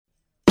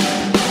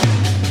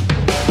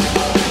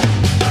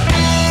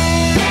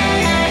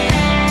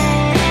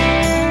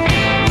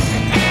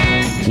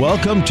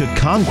Welcome to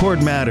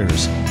Concord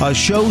Matters, a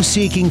show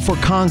seeking for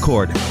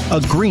concord,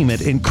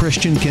 agreement in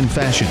Christian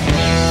confession.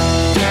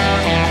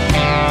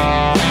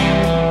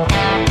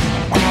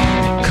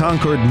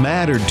 Concord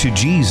mattered to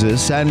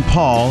Jesus and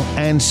Paul,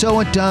 and so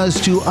it does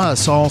to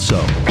us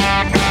also.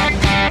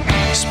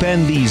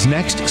 Spend these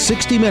next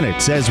 60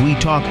 minutes as we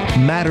talk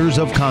matters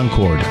of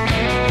Concord.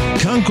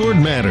 Concord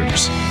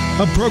Matters,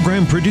 a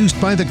program produced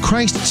by the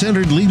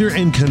Christ-centered leader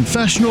in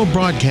confessional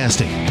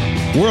broadcasting.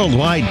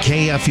 Worldwide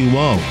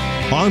KFUO.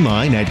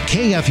 Online at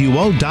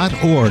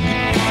kfuo.org.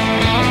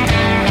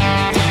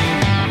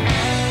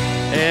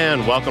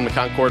 And welcome to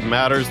Concord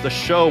Matters, the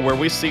show where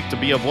we seek to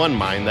be of one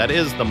mind, that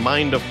is, the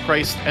mind of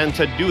Christ. And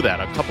to do that,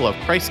 a couple of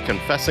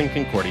Christ-confessing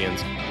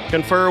Concordians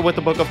confer with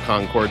the Book of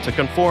Concord to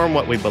conform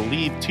what we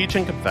believe, teach,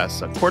 and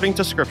confess according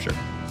to Scripture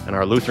and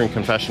our Lutheran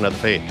Confession of the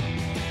Faith.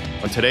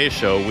 On today's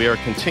show, we are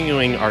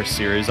continuing our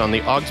series on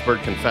the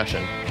Augsburg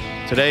Confession,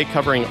 today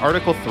covering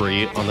Article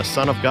 3 on the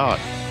Son of God.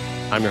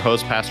 I'm your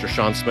host, Pastor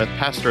Sean Smith,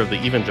 pastor of the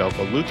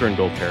Evangelical Lutheran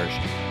Dual Parish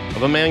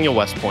of Emmanuel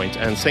West Point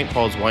and St.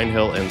 Paul's Wine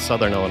Hill in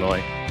Southern Illinois.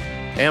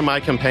 And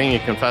my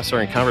companion confessor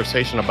in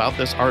conversation about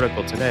this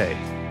article today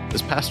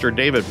is Pastor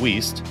David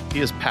Wiest. He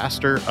is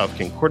pastor of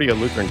Concordia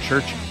Lutheran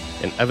Church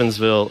in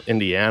Evansville,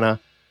 Indiana.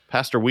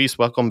 Pastor Wiest,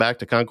 welcome back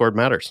to Concord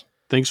Matters.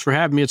 Thanks for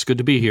having me. It's good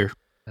to be here.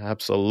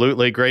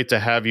 Absolutely. Great to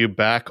have you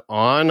back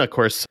on. Of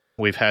course,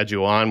 we've had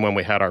you on when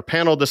we had our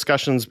panel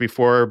discussions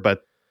before,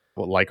 but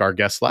like our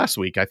guest last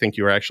week, I think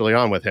you were actually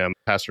on with him,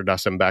 Pastor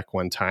Dustin Beck,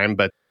 one time.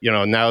 But,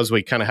 now as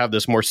we kind of have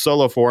this more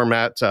solo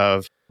format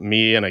of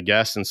me and a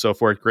guest and so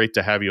forth, great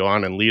to have you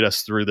on and lead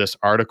us through this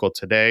article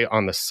today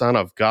on the Son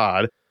of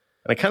God.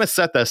 And I kind of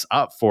set this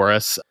up for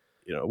us.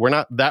 We're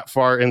not that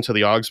far into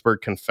the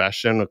Augsburg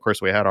Confession. Of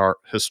course, we had our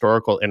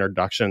historical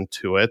introduction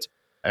to it.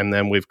 And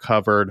then we've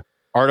covered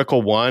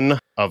Article 1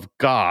 of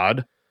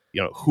God,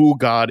 who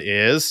God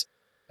is.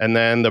 And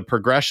then the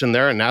progression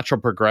there, a natural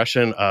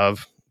progression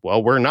of,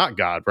 well, we're not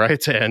God,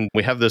 right? And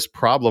we have this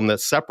problem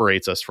that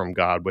separates us from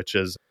God, which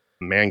is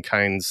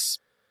mankind's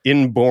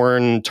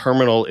inborn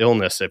terminal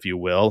illness, if you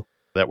will,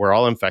 that we're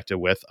all infected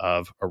with,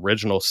 of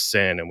original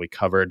sin. And we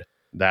covered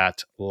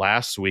that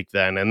last week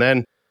then. And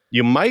then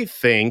you might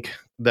think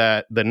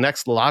that the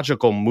next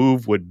logical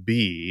move would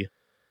be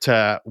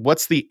to,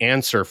 what's the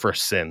answer for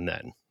sin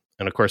then?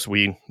 And of course,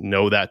 we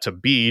know that to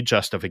be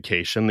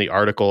justification, the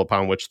article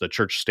upon which the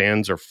church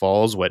stands or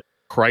falls, what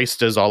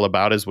Christ is all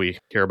about, as we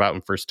hear about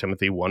in 1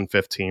 Timothy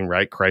 1:15,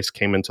 right? Christ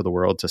came into the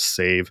world to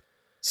save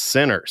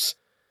sinners.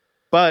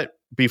 But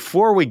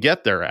before we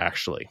get there,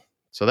 actually,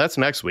 so that's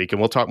next week,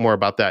 and we'll talk more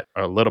about that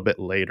a little bit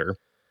later.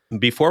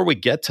 Before we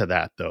get to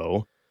that,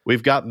 though,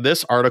 we've got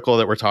this article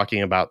that we're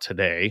talking about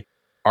today,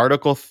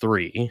 Article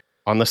 3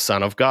 on the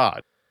Son of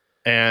God.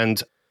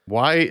 And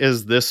why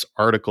is this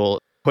article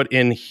put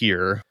in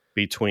here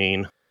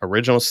between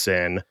original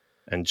sin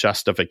and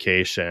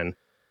justification?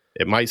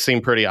 It might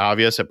seem pretty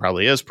obvious. It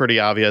probably is pretty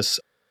obvious,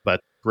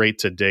 but great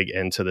to dig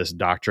into this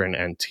doctrine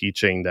and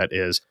teaching that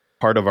is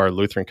part of our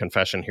Lutheran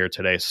confession here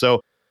today.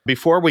 So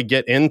before we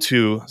get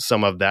into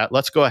some of that,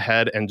 let's go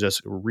ahead and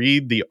just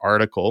read the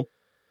article.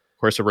 Of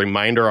course, a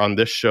reminder on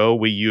this show,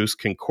 we use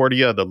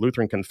Concordia, the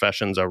Lutheran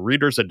Confessions, a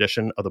reader's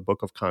edition of the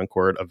Book of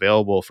Concord,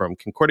 available from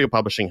Concordia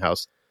Publishing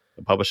House,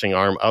 the publishing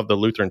arm of the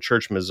Lutheran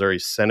Church Missouri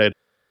Synod.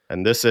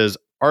 And this is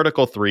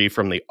Article 3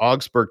 from the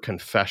Augsburg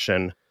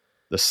Confession,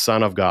 the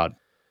Son of God.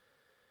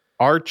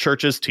 Our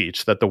churches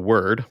teach that the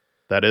Word,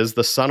 that is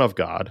the Son of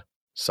God,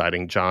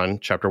 citing John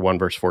chapter 1,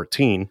 verse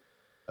 14,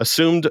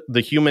 assumed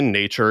the human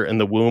nature in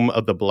the womb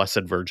of the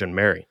Blessed Virgin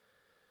Mary.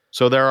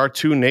 So there are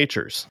two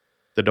natures,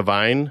 the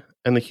divine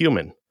and the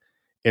human,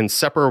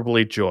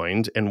 inseparably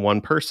joined in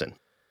one person.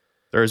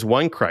 There is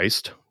one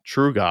Christ,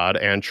 true God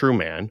and true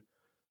man,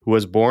 who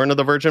was born of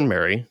the Virgin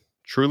Mary,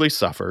 truly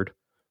suffered,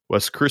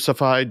 was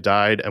crucified,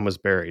 died, and was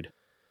buried.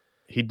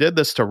 He did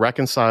this to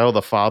reconcile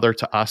the Father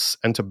to us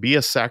and to be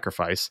a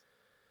sacrifice,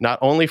 not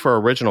only for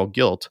original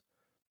guilt,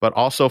 but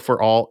also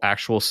for all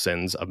actual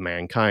sins of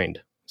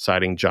mankind,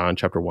 citing John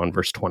chapter 1,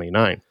 verse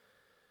 29.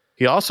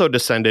 He also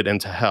descended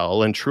into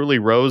hell and truly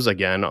rose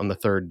again on the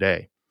third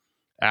day.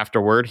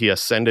 Afterward, he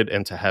ascended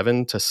into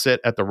heaven to sit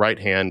at the right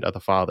hand of the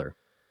Father.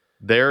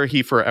 There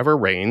he forever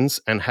reigns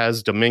and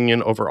has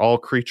dominion over all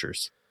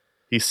creatures.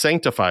 He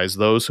sanctifies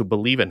those who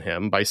believe in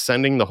him by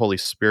sending the Holy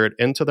Spirit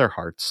into their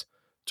hearts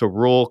to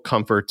rule,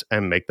 comfort,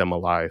 and make them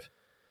alive.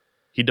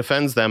 He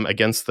defends them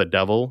against the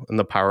devil and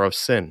the power of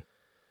sin.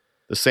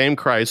 The same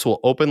Christ will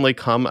openly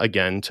come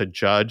again to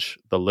judge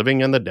the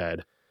living and the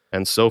dead,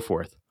 and so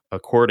forth,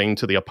 according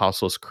to the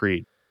Apostles'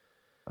 Creed.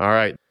 All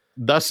right,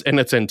 thus in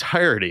its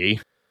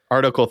entirety,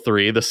 Article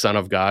 3, the Son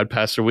of God.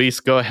 Pastor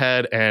Wiest, go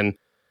ahead, and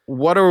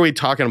what are we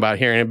talking about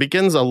here? And it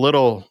begins a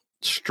little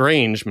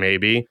strange,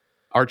 maybe.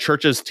 Our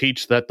churches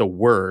teach that the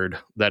Word,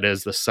 that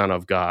is the Son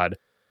of God,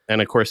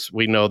 and of course,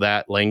 we know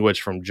that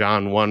language from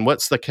John 1.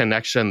 What's the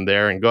connection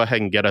there? And go ahead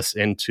and get us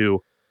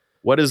into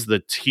what is the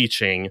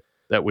teaching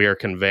that we are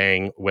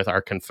conveying with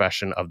our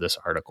confession of this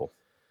article.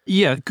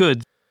 Yeah,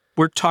 good.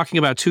 We're talking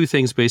about two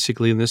things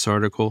basically in this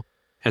article.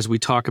 as we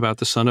talk about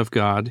the Son of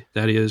God,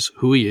 that is,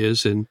 who he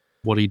is and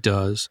what he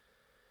does.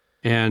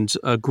 And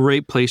a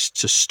great place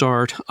to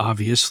start,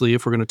 obviously,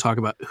 if we're going to talk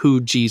about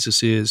who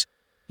Jesus is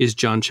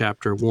John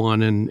chapter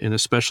 1, and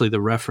especially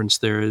the reference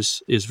there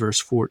is verse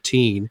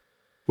 14,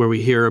 where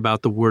we hear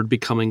about the Word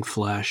becoming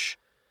flesh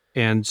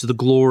and the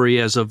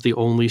glory as of the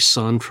only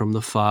Son from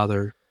the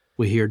Father.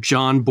 We hear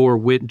John,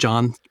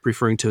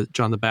 referring to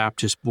John the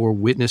Baptist, bore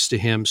witness to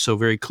him. So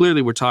very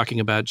clearly we're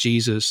talking about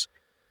Jesus,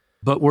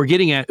 but we're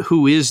getting at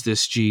who is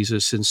this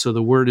Jesus? And so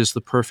the Word is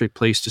the perfect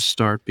place to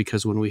start,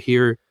 because when we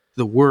hear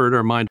the Word,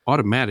 our mind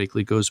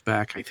automatically goes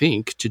back, I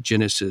think, to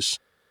Genesis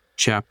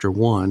chapter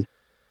 1.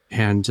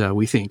 And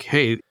we think,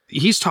 hey,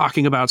 he's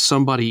talking about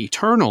somebody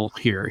eternal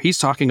here. He's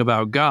talking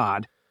about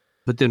God.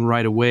 But then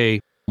right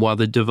away, while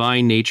the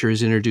divine nature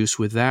is introduced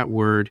with that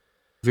word,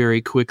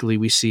 very quickly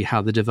we see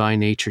how the divine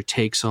nature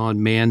takes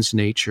on man's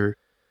nature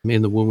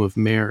in the womb of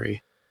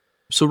Mary.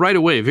 So right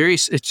away,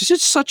 it's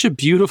just such a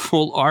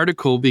beautiful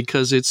article,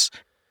 because it's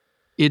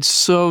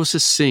so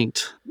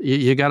succinct.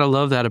 You got to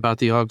love that about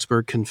the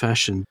Augsburg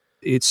Confession.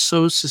 It's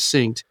so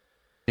succinct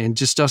and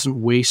just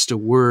doesn't waste a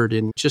word.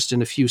 And just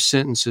in a few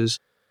sentences,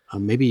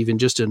 maybe even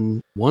just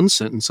in one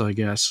sentence, I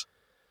guess,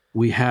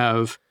 we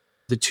have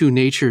the two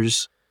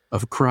natures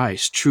of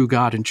Christ, true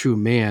God and true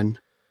man,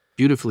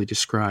 beautifully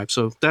described.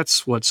 So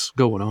that's what's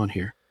going on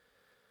here.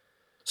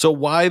 So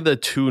why the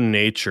two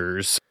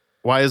natures?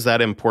 Why is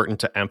that important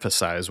to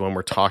emphasize when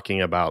we're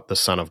talking about the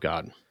Son of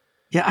God?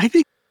 Yeah, I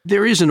think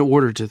there is an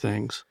order to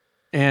things,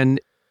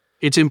 and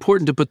it's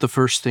important to put the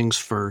first things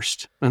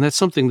first. And that's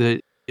something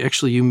that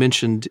actually you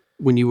mentioned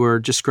when you were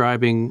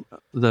describing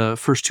the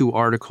first two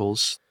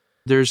articles.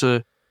 There's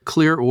a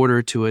clear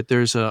order to it.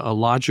 There's a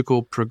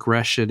logical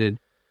progression, and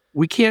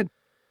we can't,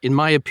 in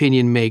my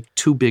opinion, make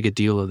too big a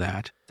deal of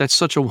that. That's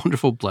such a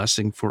wonderful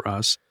blessing for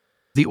us.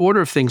 The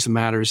order of things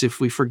matters. If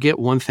we forget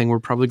one thing, we're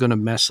probably going to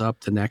mess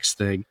up the next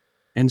thing.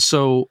 And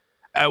so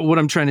what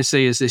I'm trying to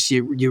say is this: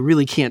 you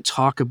really can't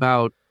talk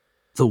about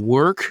the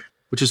work,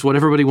 which is what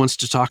everybody wants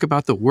to talk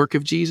about, the work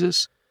of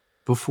Jesus,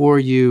 before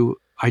you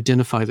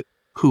identify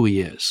who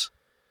he is.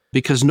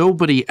 Because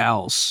nobody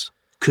else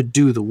could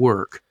do the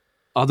work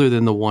other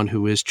than the one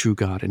who is true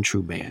God and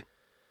true man.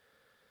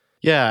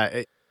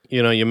 Yeah,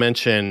 you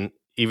mentioned,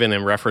 even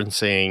in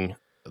referencing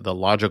the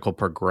logical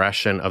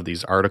progression of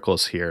these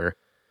articles here,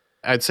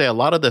 I'd say a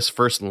lot of this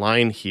first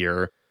line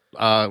here,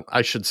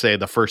 I should say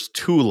the first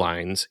two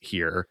lines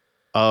here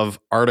of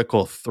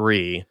Article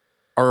 3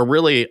 are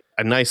really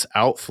a nice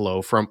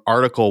outflow from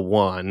Article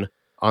 1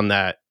 on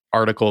that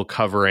article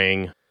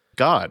covering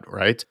God,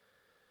 right?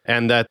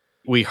 And that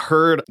we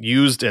heard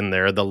used in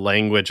there the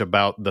language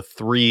about the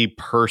three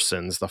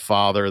persons, the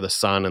Father, the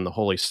Son, and the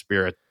Holy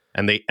Spirit.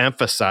 And they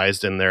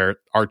emphasized in there,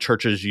 our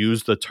churches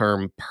use the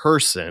term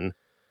person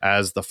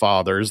as the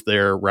fathers.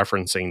 They're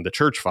referencing the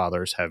church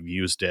fathers have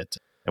used it.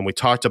 And we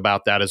talked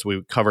about that as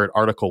we covered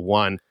Article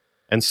 1.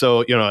 And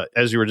so,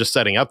 as you were just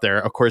setting up there,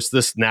 of course,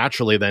 this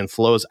naturally then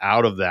flows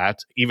out of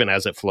that, even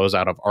as it flows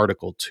out of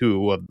Article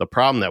 2 of the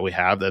problem that we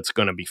have that's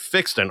going to be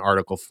fixed in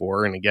Article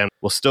 4. And again,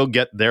 we'll still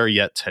get there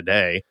yet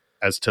today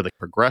as to the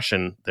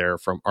progression there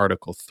from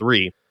Article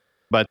 3.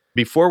 But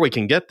before we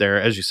can get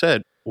there, as you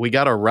said, we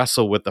got to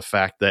wrestle with the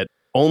fact that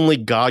only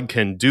God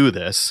can do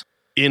this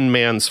in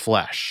man's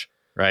flesh,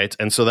 right?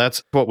 And so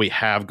that's what we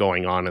have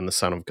going on in the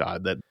Son of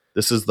God, that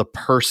this is the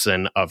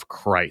person of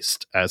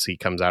Christ as he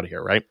comes out of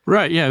here, right?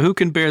 Right, yeah. Who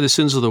can bear the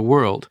sins of the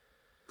world?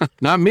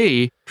 Not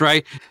me,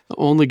 right?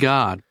 Only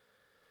God.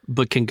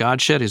 But can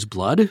God shed his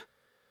blood?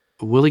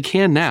 Well, he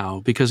can now,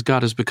 because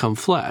God has become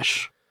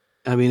flesh.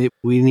 I mean,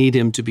 we need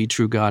him to be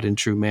true God and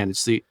true man.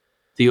 It's the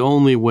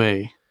only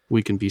way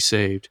we can be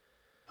saved,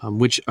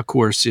 which, of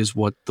course, is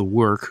what the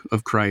work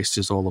of Christ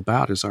is all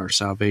about, is our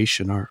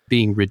salvation, our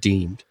being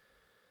redeemed.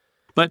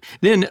 But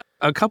then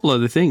a couple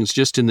other things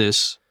just in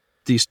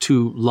these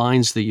two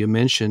lines that you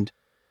mentioned.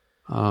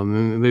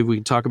 Maybe we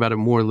can talk about it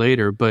more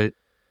later, but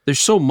there's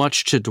so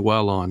much to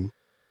dwell on.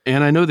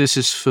 And I know this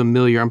is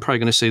familiar. I'm probably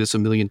going to say this a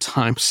million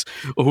times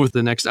over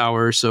the next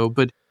hour or so,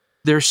 but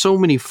there are so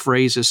many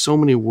phrases, so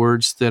many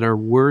words that are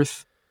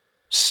worth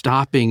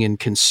stopping and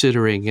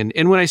considering.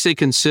 And when I say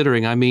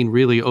considering, I mean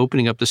really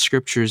opening up the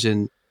scriptures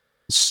and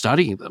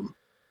studying them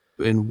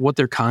and what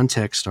their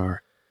context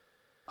are.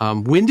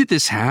 When did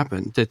this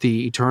happen, that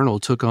the eternal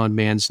took on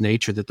man's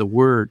nature, that the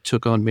Word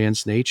took on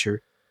man's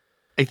nature?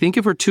 I think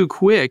if we're too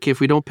quick, if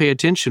we don't pay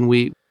attention,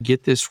 we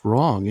get this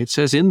wrong. It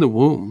says in the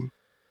womb.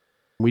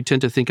 We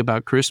tend to think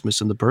about Christmas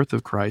and the birth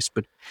of Christ,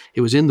 but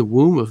it was in the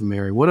womb of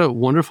Mary. What a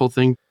wonderful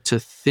thing to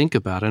think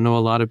about. I know a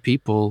lot of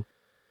people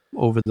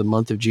over the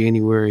month of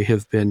January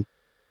have been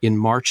in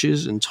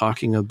marches and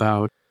talking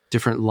about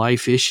different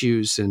life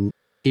issues. And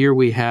here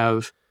we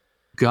have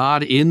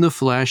God in the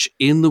flesh,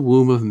 in the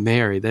womb of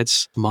Mary.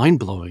 That's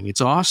mind-blowing.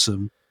 It's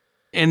awesome.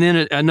 And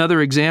then another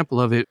example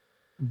of it,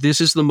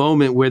 this is the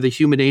moment where the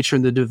human nature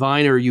and the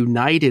divine are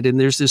united. And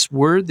there's this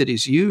word that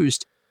is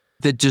used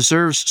that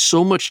deserves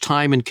so much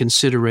time and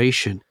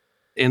consideration.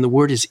 And the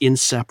word is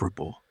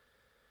inseparable.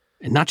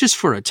 And not just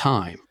for a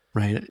time,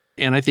 right?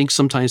 And I think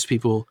sometimes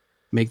people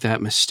make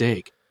that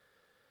mistake.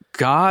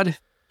 God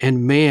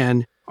and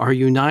man are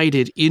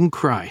united in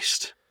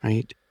Christ,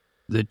 right?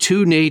 The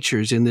two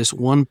natures in this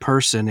one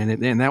person,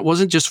 and that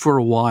wasn't just for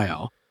a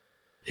while.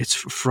 It's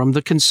from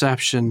the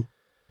conception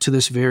to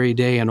this very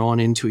day and on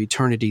into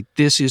eternity.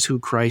 This is who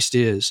Christ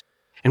is.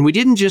 And we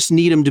didn't just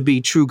need him to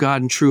be true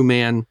God and true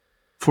man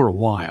for a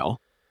while.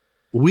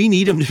 We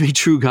need him to be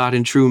true God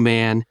and true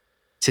man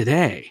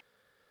today,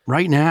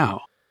 right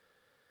now.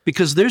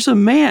 Because there's a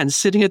man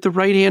sitting at the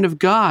right hand of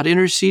God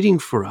interceding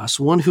for us,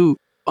 one who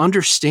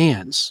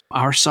understands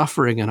our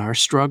suffering and our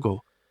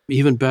struggle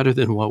even better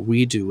than what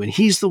we do. And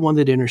he's the one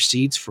that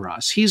intercedes for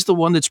us. He's the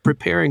one that's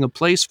preparing a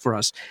place for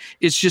us.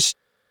 It's just,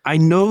 I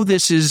know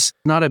this is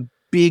not a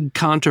big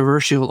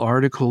controversial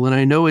article, and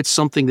I know it's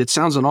something that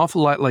sounds an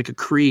awful lot like a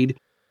creed,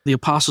 the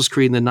Apostles'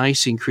 Creed and the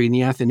Nicene Creed and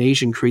the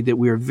Athanasian Creed that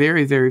we are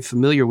very, very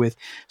familiar with.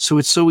 So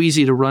it's so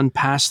easy to run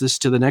past this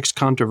to the next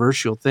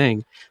controversial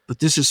thing. But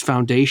this is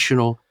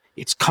foundational,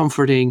 it's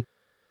comforting,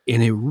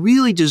 and it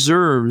really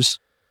deserves,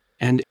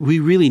 and we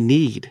really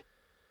need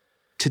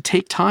to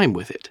take time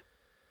with it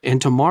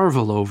and to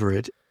marvel over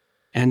it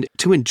and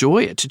to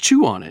enjoy it, to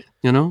chew on it,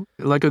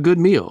 like a good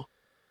meal.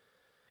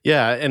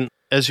 Yeah, and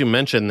as you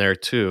mentioned there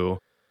too,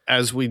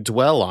 as we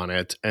dwell on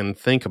it and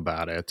think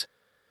about it,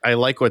 I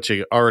like what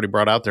you already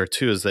brought out there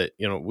too, is that,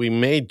 we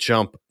may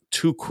jump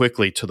too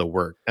quickly to the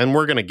work, and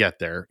we're going to get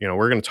there.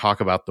 We're going to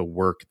talk about the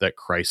work that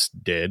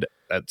Christ did.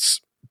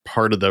 That's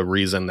part of the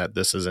reason that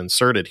this is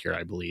inserted here,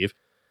 I believe.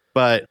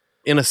 But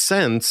in a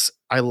sense,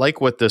 I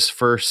like what this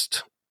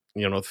first,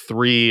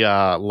 3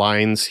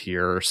 lines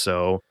here or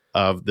so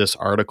of this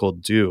article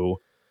do.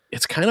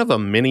 It's kind of a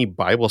mini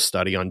Bible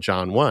study on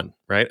John 1,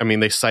 right? I mean,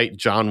 they cite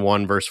John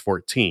 1, verse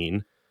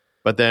 14,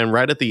 but then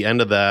right at the end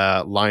of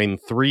the line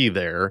 3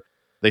 there,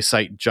 they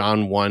cite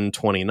John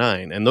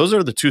 1:29. And those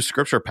are the 2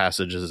 scripture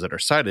passages that are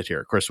cited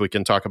here. Of course, we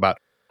can talk about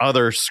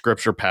other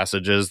scripture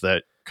passages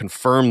that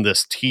confirm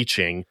this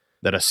teaching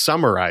that is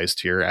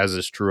summarized here, as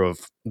is true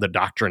of the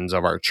doctrines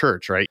of our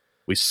church, right?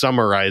 We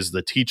summarize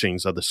the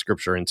teachings of the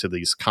scripture into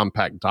these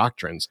compact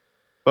doctrines.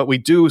 But we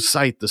do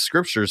cite the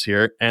scriptures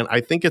here, and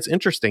I think it's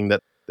interesting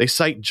that they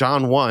cite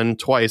John 1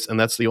 twice, and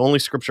that's the only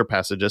scripture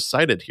passages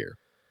cited here.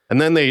 And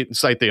then they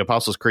cite the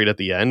Apostles' Creed at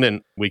the end,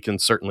 and we can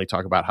certainly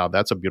talk about how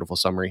that's a beautiful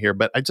summary here.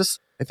 But I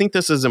think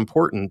this is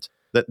important,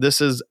 that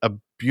this is a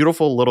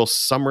beautiful little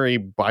summary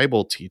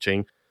Bible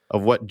teaching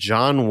of what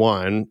John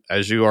 1,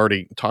 as you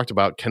already talked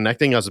about,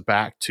 connecting us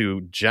back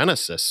to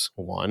Genesis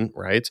 1,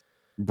 right,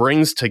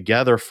 brings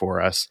together for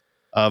us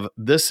of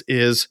this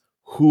is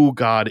who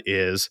God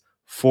is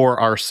for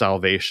our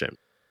salvation.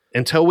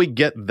 Until we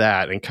get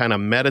that and kind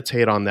of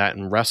meditate on that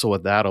and wrestle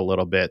with that a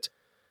little bit,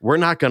 we're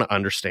not going to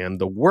understand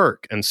the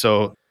work. And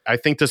so I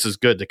think this is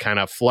good to kind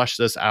of flush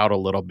this out a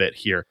little bit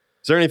here.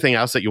 Is there anything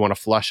else that you want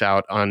to flush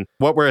out on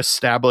what we're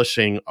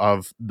establishing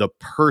of the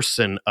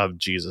person of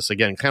Jesus?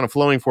 Again, kind of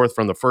flowing forth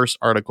from the first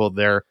article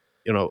there,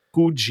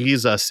 who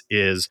Jesus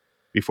is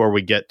before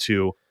we get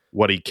to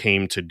what he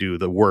came to do,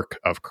 the work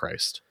of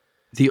Christ.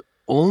 The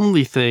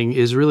only thing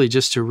is really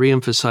just to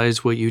reemphasize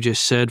what you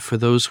just said for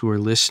those who are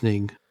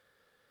listening.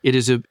 It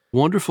is a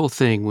wonderful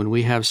thing when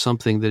we have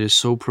something that is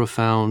so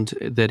profound,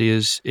 that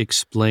is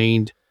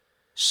explained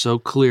so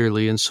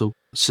clearly and so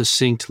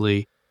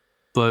succinctly.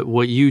 But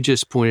what you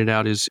just pointed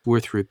out is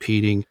worth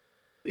repeating.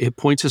 It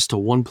points us to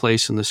one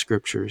place in the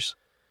scriptures.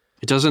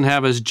 It doesn't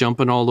have us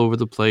jumping all over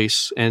the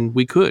place, and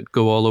we could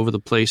go all over the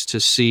place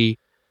to see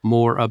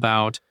more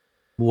about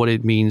what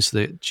it means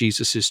that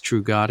Jesus is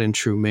true God and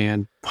true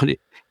man. But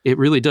it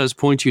really does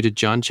point you to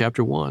John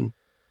chapter 1.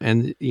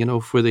 And,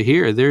 for the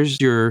here,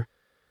 there's your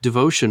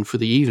devotion for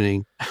the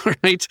evening,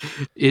 right?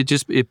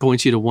 It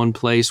points you to one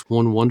place,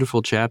 one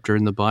wonderful chapter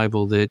in the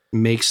Bible that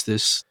makes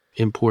this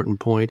important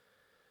point.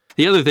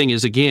 The other thing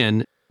is,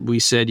 again, we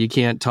said you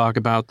can't talk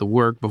about the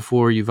work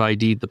before you've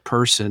ID'd the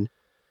person.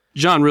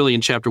 John really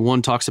in chapter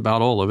 1 talks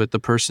about all of it, the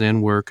person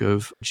and work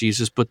of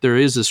Jesus, but there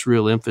is this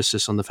real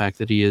emphasis on the fact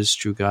that he is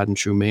true God and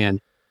true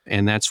man,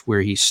 and that's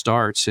where he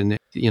starts. And,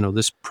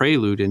 this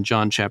prelude in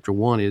John chapter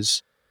 1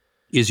 is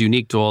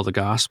unique to all the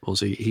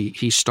Gospels.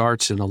 He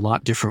starts in a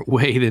lot different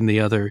way than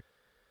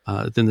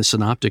the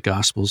Synoptic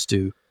Gospels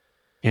do.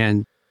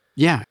 And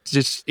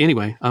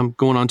anyway, I'm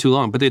going on too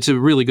long, but it's a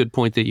really good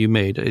point that you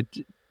made.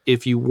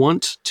 If you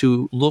want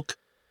to look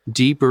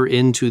deeper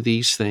into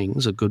these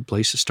things, a good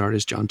place to start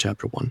is John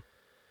chapter 1.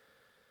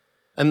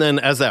 And then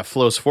as that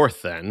flows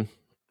forth then,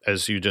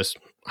 as you just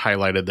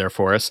highlighted there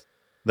for us,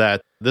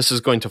 that this is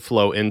going to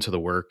flow into the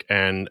work.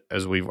 And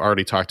as we've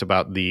already talked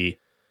about, the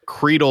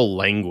creedal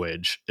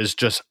language is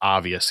just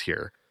obvious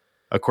here.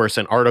 Of course,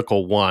 in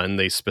Article 1,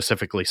 they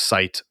specifically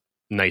cite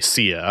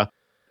Nicaea,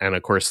 and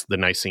of course, the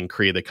Nicene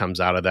Creed that comes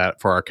out of that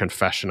for our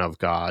confession of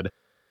God.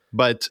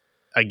 But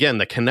again,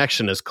 the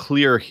connection is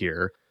clear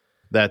here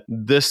that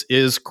this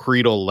is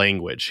creedal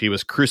language. He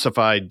was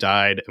crucified,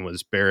 died, and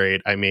was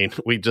buried. I mean,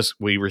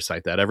 we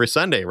recite that every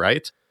Sunday,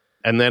 right?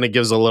 And then it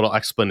gives a little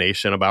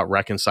explanation about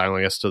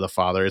reconciling us to the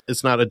Father.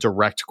 It's not a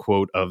direct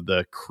quote of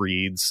the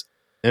creeds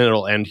and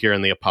it'll end here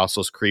in the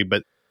Apostles' Creed,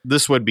 but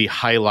this would be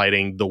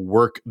highlighting the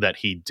work that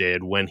he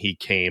did when he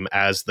came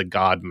as the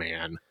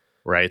God-man,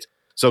 right?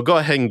 So go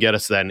ahead and get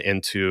us then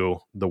into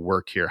the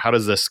work here. How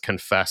does this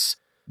confess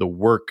the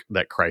work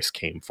that Christ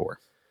came for?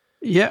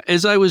 Yeah,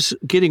 as I was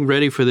getting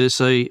ready for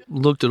this, I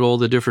looked at all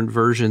the different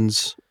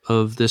versions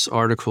of this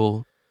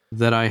article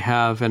that I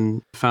have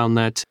and found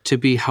that to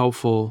be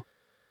helpful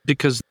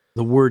because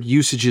the word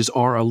usages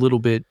are a little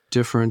bit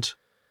different.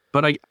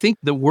 But I think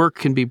the work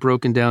can be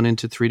broken down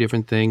into three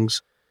different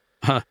things.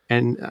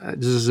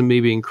 This isn't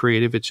me being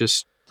creative, it's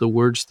just the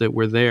words that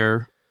were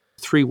there.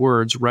 Three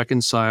words: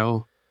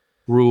 reconcile,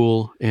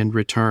 rule, and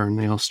return.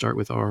 They all start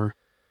with R.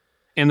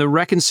 And the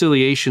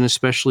reconciliation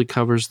especially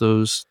covers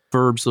those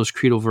verbs, those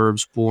creedal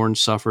verbs: born,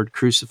 suffered,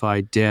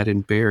 crucified, dead,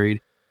 and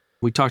buried.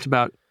 We talked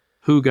about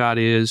who God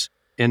is,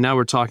 and now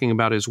we're talking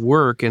about his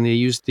work, and they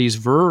use these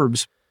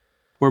verbs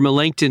where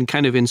Melanchthon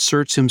kind of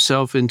inserts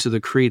himself into the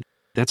creed.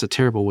 That's a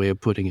terrible way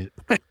of putting it.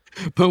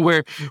 But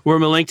where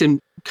Melanchthon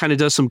kind of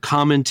does some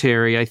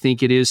commentary, I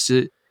think it is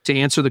to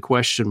answer the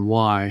question,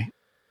 why?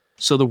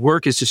 So the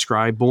work is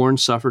described: born,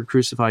 suffered,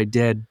 crucified,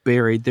 dead,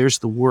 buried. There's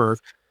the work.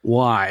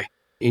 Why?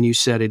 And you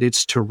said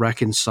it's to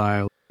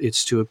reconcile.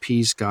 It's to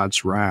appease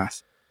God's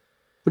wrath,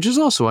 which is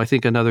also, I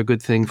think, another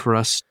good thing for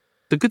us.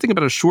 The good thing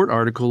about a short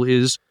article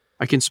is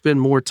I can spend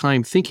more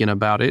time thinking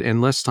about it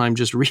and less time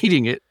just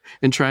reading it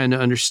and trying to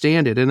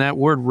understand it. And that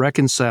word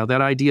reconcile,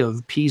 that idea of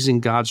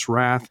appeasing God's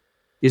wrath,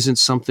 isn't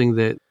something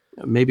that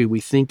maybe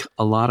we think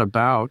a lot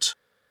about.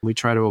 We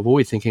try to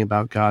avoid thinking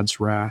about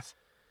God's wrath.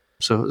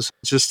 So it's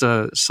just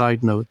a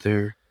side note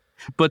there.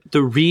 But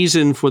the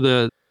reason for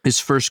this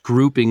first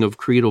grouping of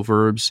creedal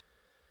verbs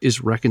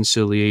is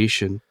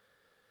reconciliation,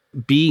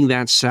 being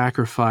that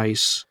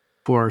sacrifice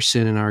for our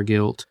sin and our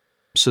guilt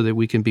so that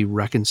we can be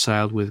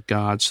reconciled with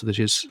God, so that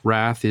his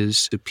wrath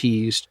is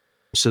appeased,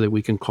 so that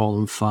we can call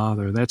him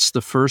Father. That's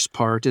the first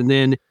part. And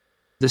then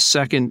the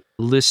second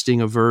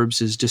listing of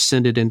verbs is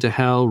descended into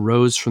hell,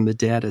 rose from the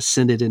dead,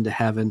 ascended into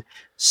heaven,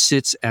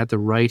 sits at the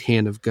right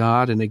hand of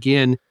God. And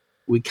again,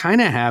 we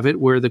kind of have it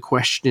where the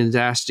question is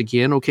asked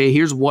again, okay,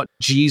 here's what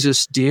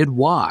Jesus did.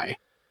 Why?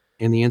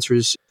 And the answer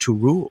is to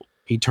rule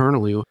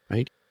eternally,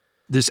 right?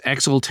 This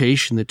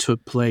exaltation that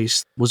took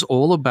place was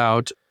all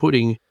about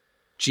putting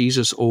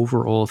Jesus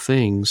over all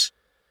things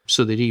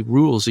so that he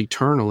rules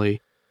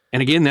eternally.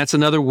 And again, that's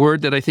another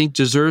word that I think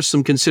deserves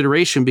some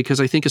consideration, because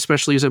I think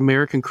especially as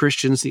American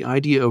Christians, the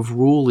idea of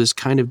rule is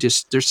kind of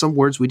just, there's some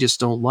words we just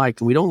don't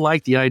like. And we don't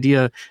like the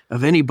idea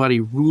of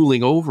anybody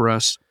ruling over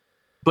us.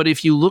 But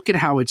if you look at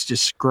how it's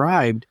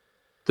described,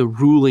 the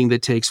ruling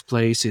that takes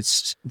place,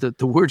 it's the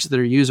words that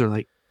are used are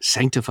like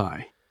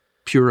sanctify,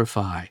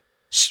 purify,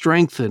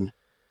 strengthen,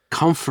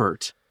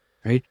 comfort,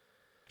 right?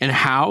 And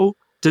how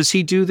does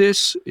he do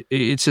this?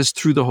 It says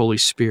through the Holy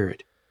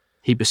Spirit.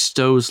 He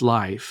bestows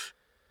life.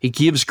 He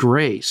gives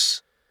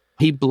grace.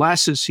 He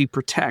blesses, he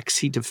protects,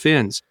 he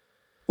defends.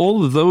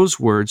 All of those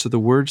words are the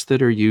words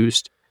that are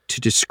used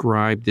to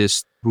describe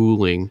this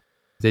ruling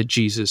that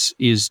Jesus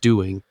is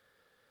doing.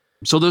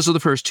 So those are the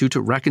first two,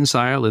 to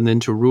reconcile and then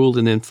to rule.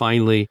 And then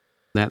finally,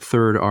 that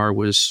third R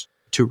was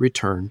to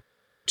return,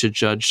 to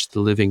judge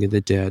the living and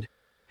the dead.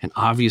 And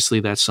obviously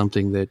that's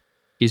something that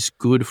is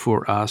good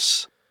for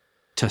us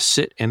to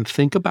sit and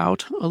think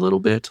about a little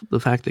bit. The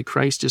fact that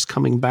Christ is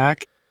coming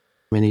back,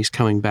 and he's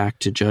coming back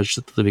to judge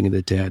the living and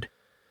the dead.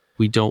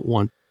 We don't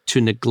want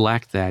to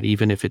neglect that,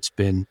 even if it's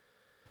been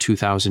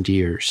 2,000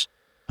 years.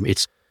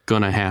 It's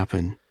going to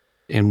happen,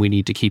 and we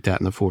need to keep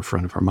that in the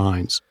forefront of our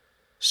minds.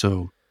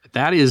 So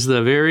that is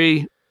the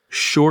very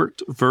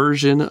short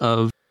version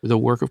of the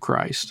work of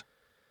Christ.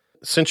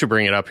 Since you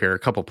bring it up here, a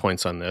couple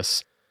points on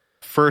this.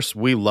 First,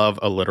 we love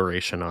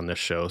alliteration on this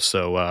show.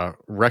 So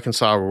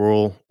reconcile,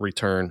 rule,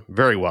 return,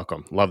 very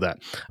welcome. Love that.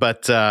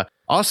 But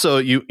also,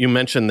 you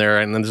mentioned there,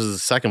 and then this is the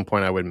second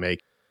point I would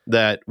make,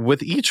 that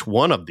with each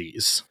one of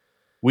these,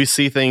 we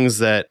see things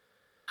that,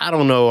 I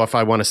don't know if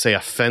I want to say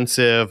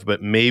offensive,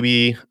 but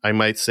maybe I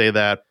might say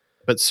that.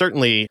 But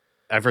certainly,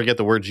 I forget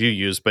the words you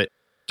use, but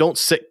don't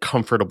sit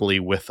comfortably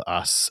with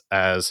us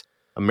as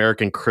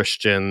American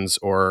Christians,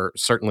 or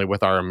certainly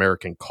with our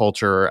American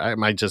culture. I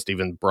might just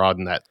even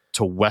broaden that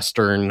to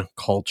Western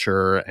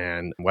culture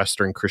and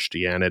Western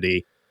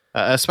Christianity,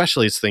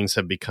 especially as things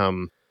have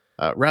become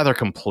rather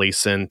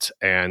complacent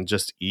and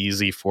just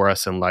easy for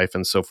us in life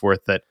and so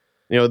forth, that,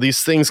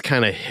 these things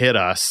kind of hit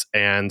us.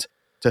 And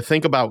to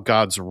think about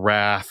God's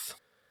wrath,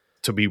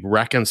 to be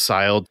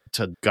reconciled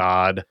to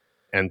God,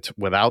 and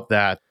without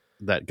that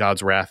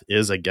God's wrath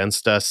is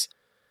against us.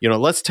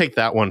 Let's take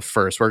that one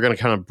first. We're going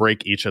to kind of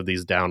break each of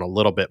these down a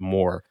little bit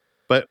more,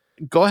 but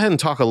go ahead and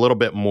talk a little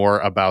bit more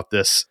about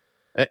this.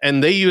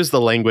 And they use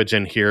the language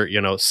in here,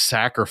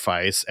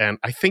 sacrifice. And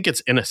I think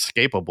it's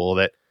inescapable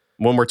that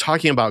when we're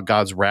talking about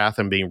God's wrath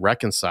and being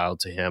reconciled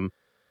to him,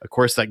 of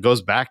course, that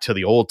goes back to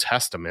the Old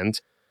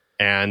Testament.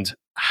 And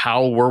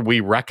how were we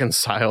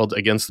reconciled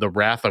against the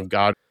wrath of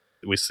God?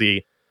 We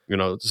see,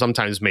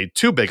 sometimes made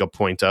too big a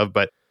point of,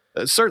 but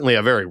certainly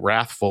a very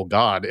wrathful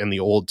God in the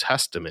Old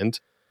Testament.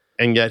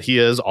 And yet he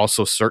is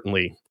also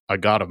certainly a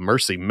God of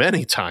mercy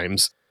many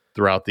times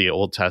throughout the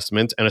Old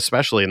Testament, and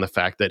especially in the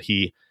fact that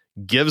he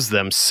gives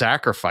them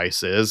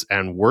sacrifices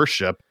and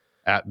worship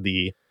at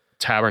the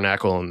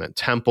tabernacle and the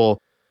temple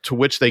to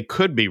which they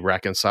could be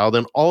reconciled.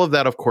 And all of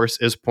that, of course,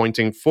 is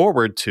pointing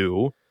forward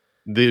to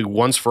the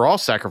once for all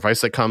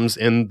sacrifice that comes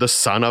in the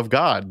Son of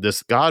God,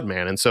 this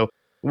God-man. And so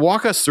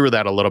walk us through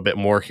that a little bit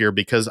more here,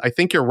 because I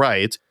think you're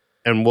right,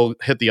 and we'll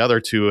hit the other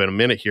two in a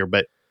minute here,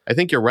 but I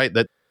think you're right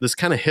that this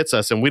kind of hits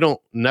us, and we're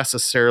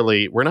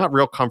not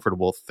real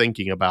comfortable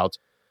thinking about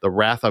the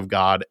wrath of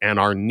God and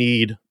our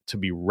need to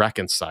be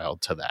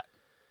reconciled to that.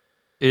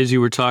 As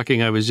you were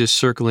talking, I was just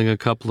circling a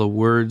couple of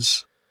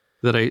words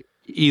that I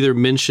either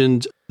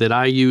mentioned that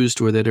I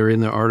used or that are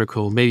in the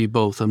article, maybe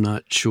both, I'm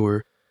not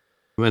sure.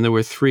 And there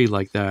were three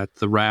like that: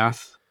 the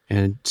wrath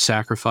and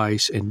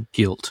sacrifice and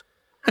guilt.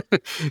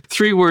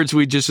 Three words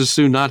we just as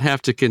soon not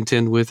have to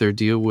contend with or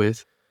deal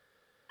with.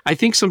 I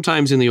think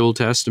sometimes in the Old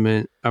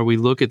Testament, we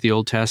look at the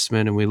Old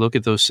Testament and we look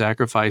at those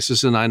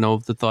sacrifices, and I know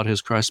the thought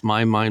has crossed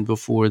my mind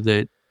before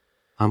that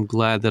I'm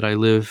glad that I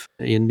live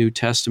in New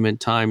Testament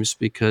times,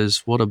 because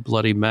what a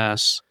bloody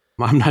mess.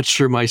 I'm not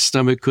sure my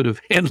stomach could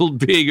have handled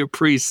being a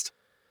priest.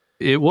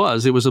 It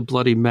was a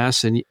bloody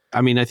mess. And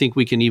I mean, I think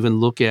we can even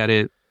look at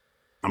it.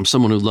 I'm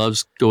someone who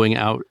loves going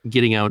out,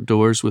 getting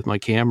outdoors with my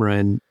camera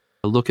and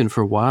looking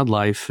for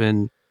wildlife.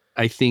 And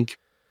I think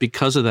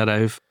because of that,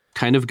 I've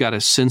kind of got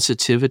a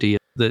sensitivity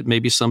that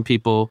maybe some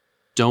people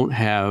don't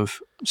have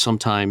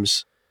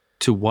sometimes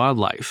to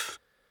wildlife.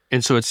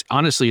 And so it's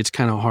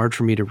kind of hard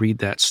for me to read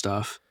that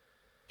stuff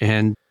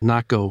and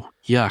not go,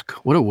 yuck,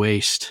 what a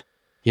waste.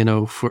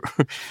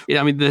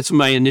 That's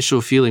my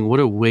initial feeling. What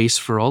a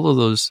waste for all of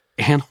those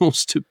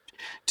animals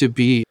to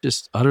be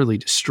just utterly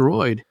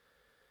destroyed.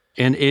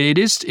 And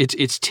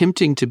it's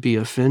tempting to be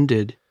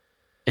offended.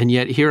 And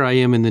yet here I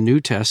am in the New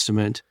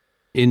Testament,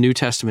 in New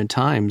Testament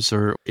times,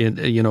 or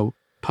in,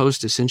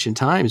 post-ascension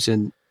times.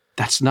 And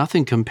that's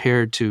nothing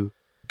compared to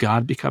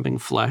God becoming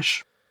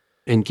flesh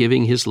and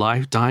giving his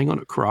life, dying on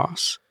a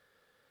cross.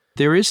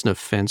 There is an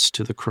offense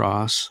to the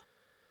cross.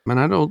 And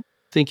I don't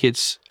think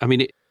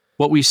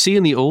what we see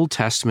in the Old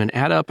Testament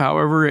add up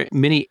however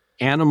many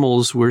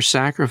animals were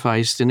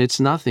sacrificed, and it's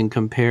nothing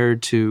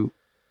compared to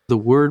the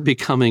Word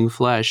becoming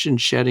flesh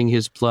and shedding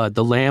his blood,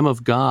 the Lamb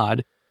of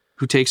God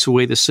who takes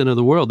away the sin of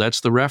the world.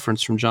 That's the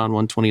reference from John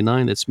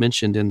 1:29 that's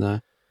mentioned in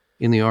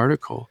the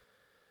article.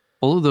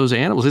 All of those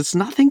animals, it's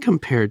nothing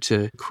compared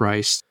to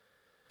Christ.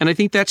 And I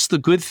think that's the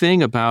good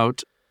thing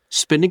about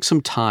spending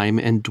some time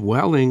and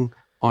dwelling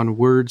on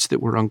words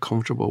that we're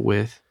uncomfortable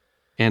with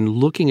and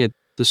looking at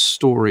the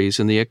stories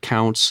and the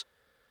accounts,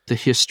 the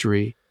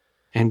history,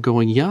 and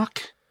going,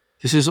 yuck,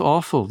 this is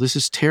awful, this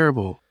is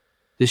terrible,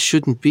 this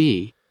shouldn't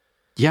be.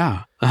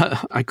 Yeah,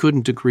 I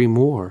couldn't agree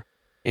more.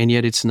 And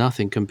yet it's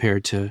nothing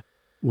compared to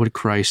what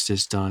Christ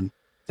has done.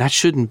 That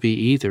shouldn't be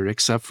either,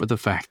 except for the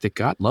fact that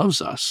God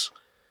loves us.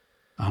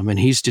 And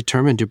he's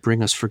determined to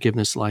bring us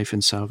forgiveness, life,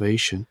 and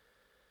salvation.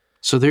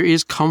 So there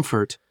is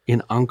comfort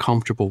in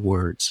uncomfortable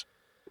words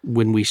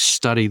when we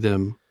study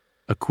them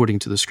according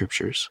to the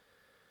scriptures.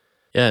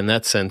 Yeah, in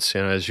that sense,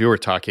 as you were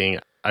talking,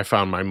 I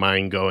found my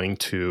mind going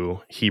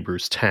to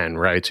Hebrews 10,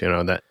 right?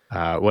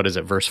 What is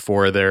it, verse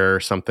 4 there, or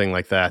something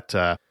like that.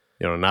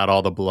 Not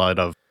all the blood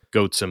of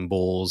goats and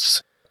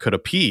bulls could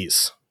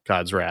appease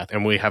God's wrath.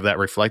 And we have that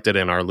reflected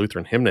in our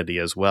Lutheran hymnody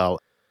as well.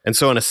 And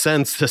so in a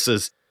sense, this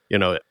is,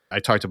 I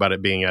talked about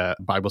it being a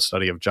Bible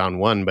study of John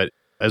 1, but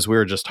as we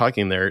were just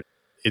talking there,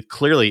 it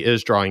clearly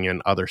is drawing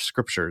in other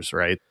scriptures,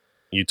 right?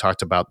 You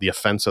talked about the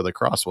offense of the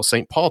cross. Well,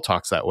 St. Paul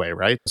talks that way,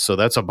 right? So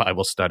that's a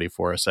Bible study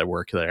for us at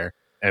work there.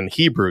 And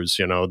Hebrews,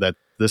 that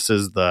this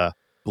is the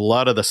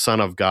blood of the Son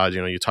of God.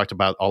 You talked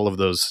about all of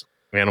those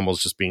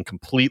animals just being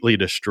completely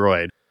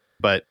destroyed,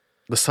 but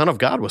the Son of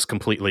God was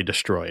completely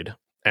destroyed.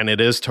 And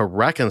it is to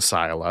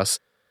reconcile us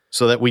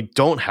so that we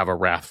don't have a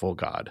wrathful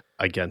God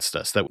against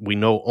us, that we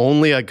know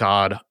only a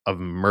God of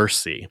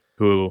mercy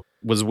who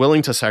was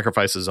willing to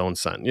sacrifice his own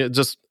son.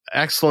 Just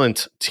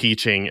excellent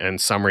teaching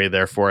and summary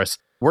there for us.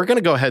 We're going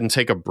to go ahead and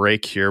take a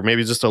break here,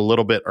 maybe just a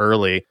little bit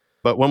early.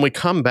 But when we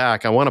come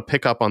back, I want to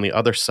pick up on the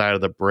other side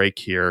of the break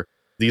here,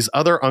 these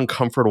other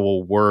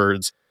uncomfortable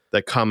words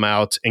that come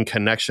out in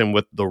connection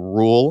with the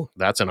rule.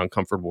 That's an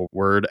uncomfortable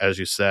word, as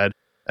you said.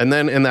 And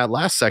then in that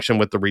last section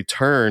with the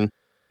return,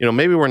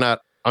 maybe we're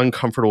not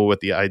uncomfortable with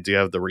the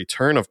idea of the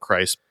return of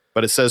Christ,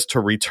 but it says to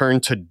return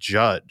to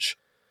judge.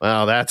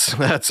 Well,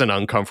 that's an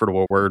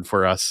uncomfortable word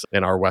for us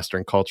in our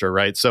Western culture,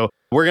 right? So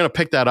we're going to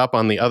pick that up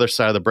on the other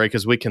side of the break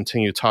as we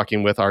continue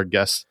talking with our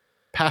guest,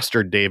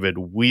 Pastor David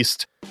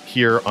Wiest,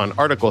 here on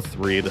Article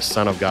 3, the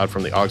Son of God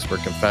from the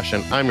Augsburg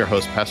Confession. I'm your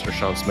host, Pastor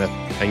Sean Smith,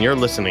 and you're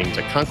listening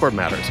to Concord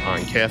Matters on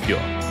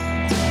KFUO.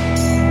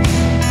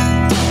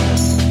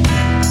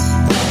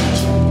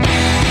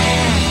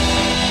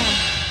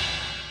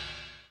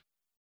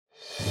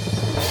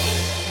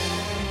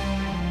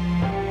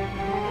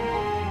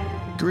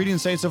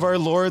 Greetings, saints of our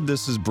Lord.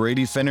 This is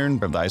Brady Finnern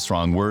from Thy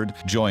Strong Word.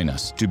 Join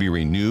us to be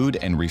renewed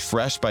and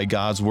refreshed by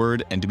God's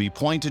Word and to be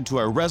pointed to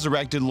our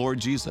resurrected Lord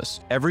Jesus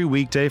every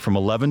weekday from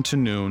 11 to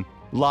noon,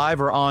 live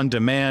or on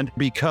demand,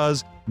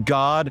 because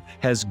God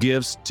has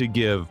gifts to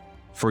give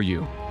for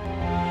you.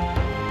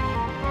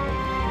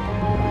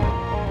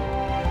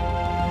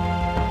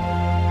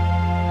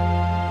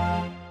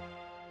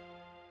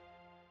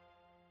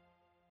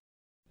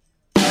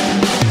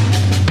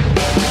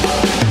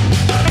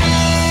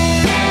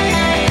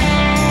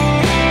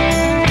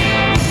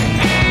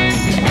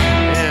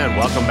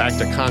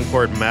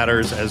 Concord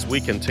Matters as we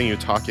continue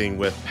talking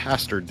with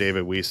Pastor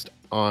David Wiest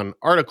on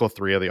Article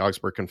 3 of the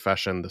Augsburg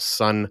Confession, the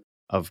Son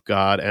of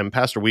God. And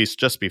Pastor Wiest,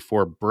 just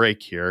before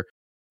break here,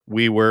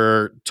 we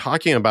were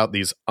talking about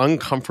these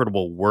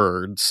uncomfortable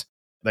words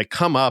that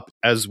come up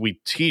as we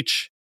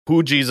teach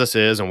who Jesus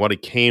is and what he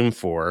came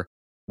for.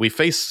 We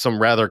face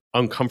some rather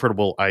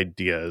uncomfortable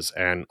ideas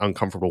and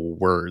uncomfortable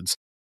words.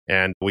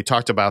 And we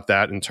talked about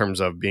that in terms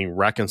of being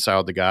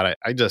reconciled to God.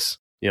 I just,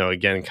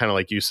 again, kind of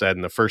like you said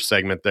in the first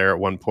segment there at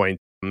one point,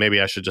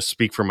 maybe I should just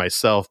speak for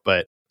myself,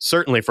 but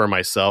certainly for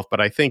myself. But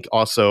I think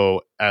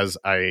also as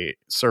I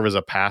serve as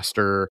a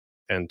pastor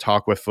and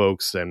talk with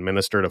folks and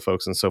minister to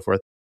folks and so forth,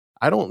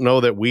 I don't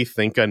know that we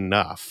think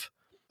enough,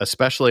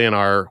 especially in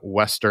our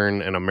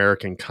Western and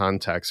American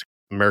context,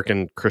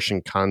 American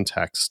Christian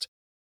context,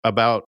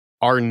 about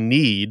our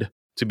need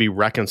to be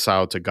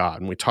reconciled to God.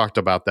 And we talked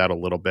about that a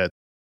little bit.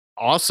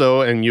 Also,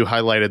 and you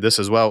highlighted this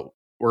as well,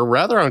 we're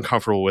rather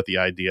uncomfortable with the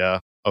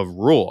idea of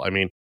rule. I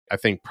mean, I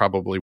think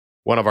probably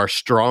one of our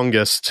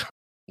strongest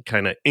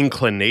kind of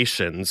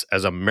inclinations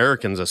as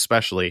Americans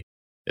especially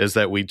is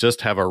that we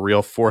just have a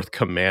real fourth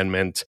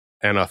commandment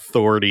and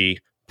authority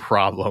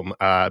problem.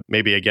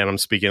 Maybe, again, I'm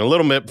speaking a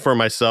little bit for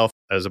myself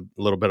as a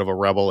little bit of a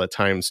rebel at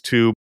times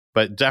too,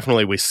 but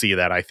definitely we see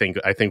that. I think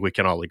we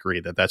can all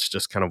agree that that's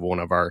just kind of one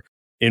of our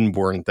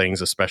inborn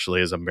things,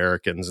 especially as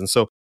Americans. And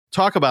so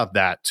talk about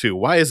that too.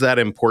 Why is that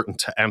important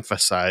to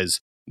emphasize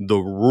the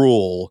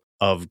rule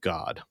of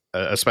God,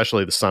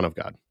 especially the Son of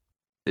God?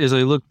 As I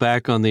look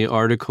back on the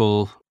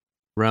article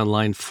around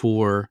line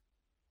 4,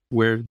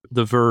 where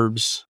the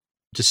verbs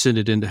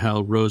descended into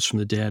hell, rose from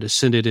the dead,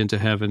 ascended into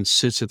heaven,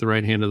 sits at the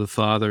right hand of the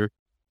Father,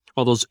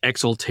 all those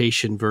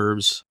exaltation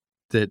verbs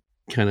that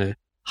kind of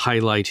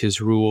highlight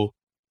his rule.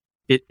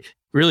 It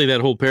really,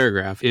 that whole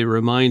paragraph, it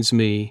reminds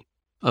me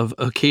of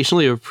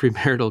occasionally of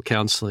premarital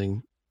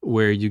counseling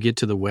where you get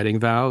to the wedding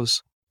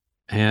vows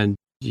and,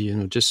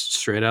 just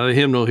straight out of the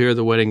hymnal, here are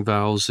the wedding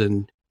vows.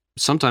 And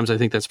sometimes I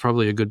think that's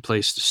probably a good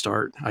place to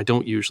start. I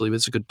don't usually, but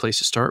it's a good place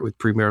to start with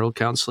premarital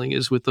counseling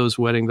is with those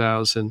wedding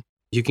vows. And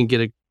you can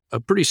get a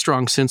pretty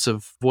strong sense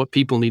of what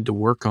people need to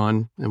work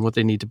on and what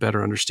they need to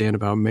better understand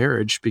about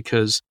marriage,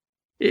 because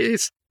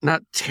it's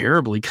not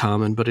terribly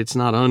common, but it's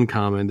not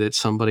uncommon that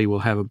somebody will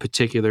have a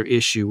particular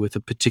issue with a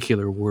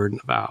particular word in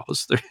the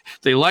vows.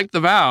 They like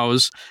the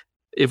vows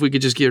if we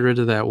could just get rid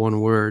of that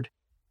one word.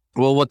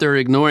 Well, what they're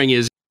ignoring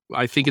is,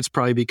 I think it's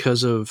probably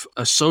because of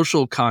a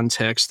social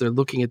context. They're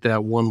looking at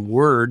that one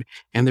word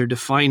and they're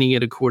defining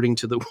it according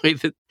to the way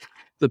that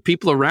the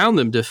people around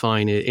them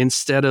define it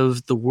instead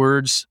of the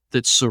words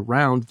that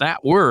surround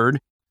that word.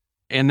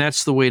 And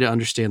that's the way to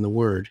understand the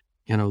word.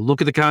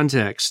 Look at the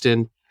context.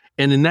 And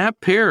in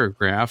that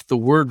paragraph, the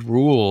word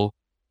rule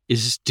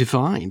is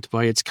defined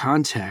by its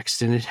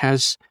context. And it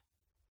has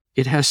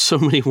so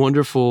many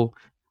wonderful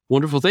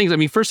things. I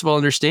mean, first of all,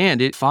 understand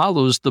it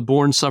follows the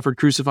born, suffered,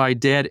 crucified,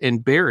 dead,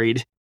 and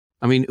buried.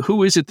 I mean,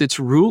 who is it that's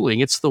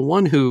ruling? It's the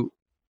one who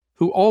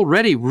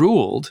already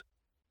ruled,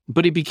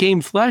 but he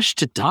became flesh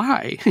to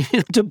die,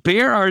 to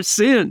bear our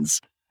sins.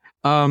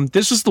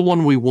 This is the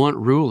one we want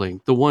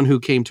ruling, the one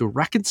who came to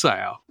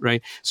reconcile,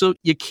 right? So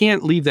you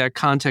can't leave that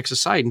context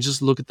aside and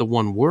just look at the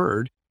one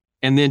word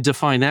and then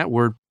define that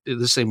word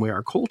the same way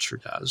our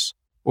culture does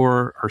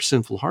or our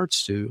sinful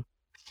hearts do.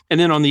 And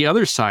then on the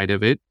other side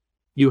of it,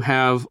 you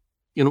have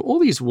all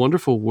these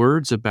wonderful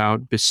words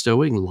about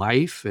bestowing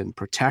life and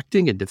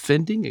protecting and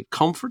defending and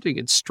comforting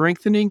and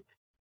strengthening.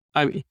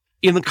 I mean,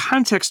 in the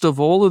context of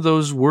all of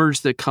those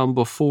words that come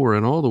before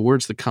and all the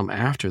words that come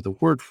after, the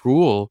word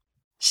rule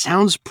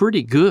sounds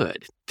pretty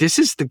good. This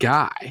is the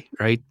guy,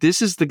 right?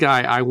 This is the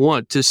guy I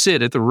want to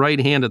sit at the right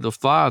hand of the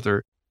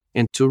Father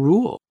and to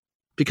rule.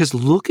 Because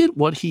look at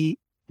what he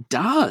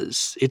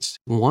does. It's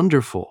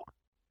wonderful.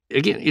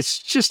 Again, it's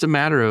just a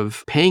matter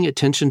of paying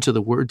attention to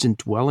the words and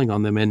dwelling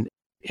on them and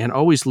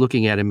always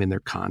looking at them in their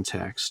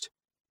context.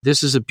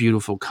 This is a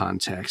beautiful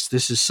context.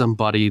 This is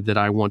somebody that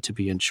I want to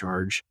be in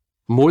charge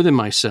more than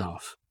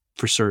myself,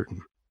 for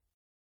certain.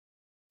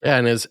 Yeah,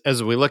 and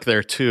as we look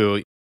there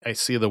too, I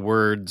see the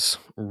words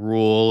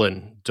rule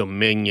and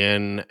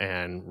dominion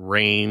and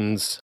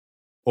reigns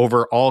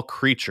over all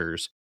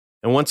creatures.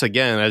 And once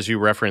again, as you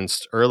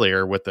referenced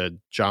earlier with the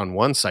John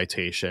 1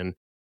 citation,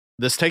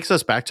 this takes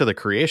us back to the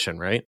creation,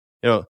 right?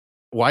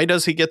 Why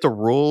does he get to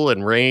rule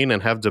and reign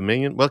and have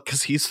dominion? Well,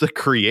 because he's the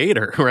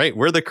creator, right?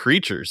 We're the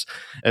creatures.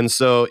 And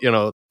so,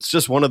 it's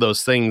just one of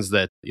those things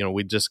that,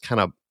 we just kind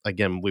of,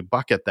 again, we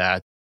bucket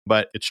that,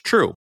 but it's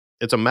true.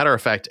 it's a matter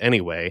of fact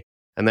anyway.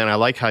 And then I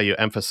like how you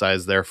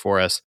emphasize there for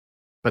us,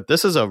 but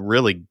this is a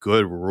really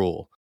good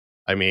rule.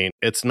 I mean,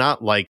 it's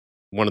not like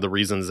one of the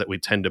reasons that we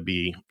tend to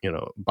be,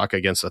 buck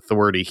against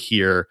authority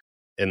here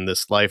in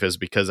this life is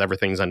because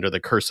everything's under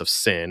the curse of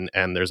sin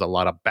and there's a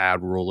lot of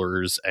bad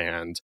rulers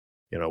and,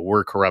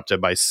 we're corrupted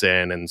by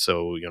sin. And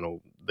so,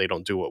 they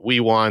don't do what we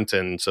want.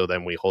 And so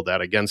then we hold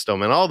that against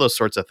them. And all those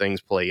sorts of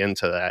things play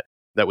into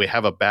that we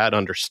have a bad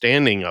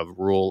understanding of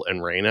rule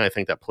and reign. And I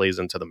think that plays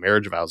into the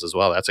marriage vows as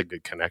well. That's a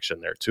good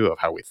connection there too of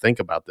how we think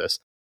about this.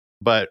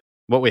 But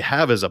what we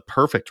have is a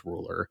perfect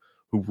ruler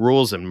who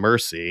rules in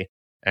mercy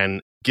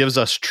and gives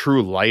us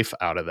true life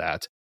out of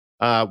that.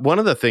 One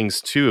of the things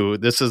too,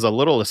 this is a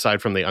little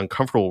aside from the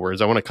uncomfortable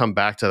words. I want to come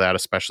back to that,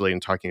 especially in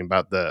talking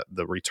about the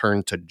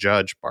return to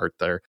judge part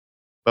there.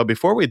 But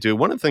before we do,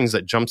 one of the things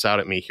that jumps out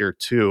at me here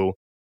too,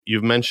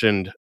 you've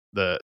mentioned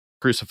the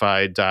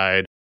crucified,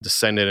 died,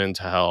 descended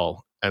into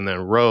hell, and then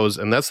rose.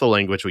 And that's the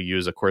language we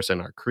use, of course, in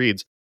our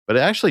creeds. But it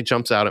actually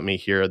jumps out at me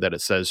here that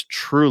it says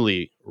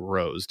truly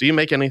rose. Do you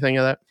make anything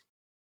of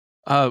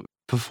that?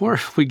 Before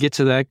we get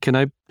to that, can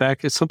I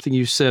back? It's something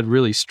you said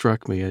really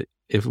struck me.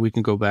 If we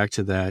can go back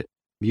to that,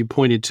 you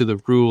pointed to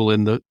the rule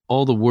and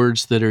all the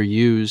words that are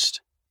used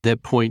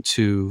that point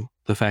to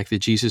the fact that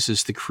Jesus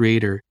is the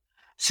creator.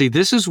 See,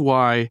 this is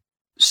why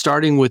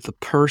starting with the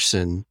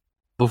person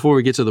before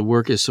we get to the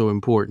work is so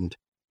important.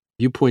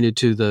 You pointed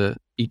to the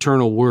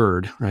eternal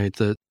word, right?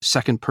 The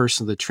second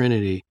person of the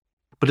Trinity.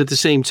 But at the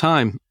same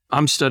time,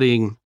 I'm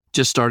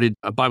just started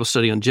a Bible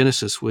study on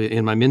Genesis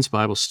in my men's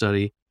Bible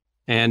study.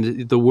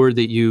 And the word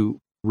that you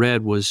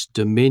read was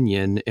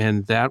dominion.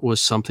 And that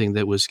was something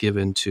that was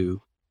given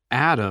to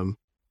Adam.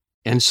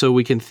 And so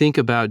we can think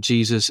about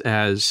Jesus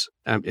as,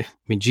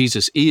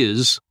 Jesus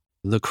is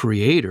the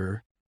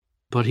creator,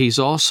 but he's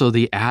also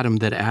the Adam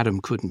that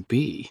Adam couldn't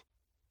be.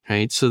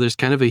 Right? So there's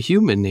kind of a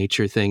human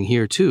nature thing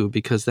here too,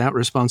 because that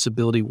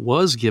responsibility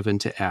was given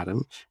to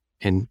Adam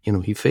and,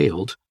 he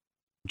failed.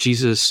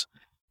 Jesus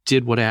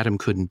did what Adam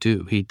couldn't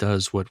do. He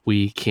does what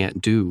we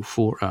can't do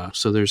for us.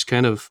 So there's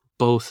kind of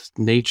both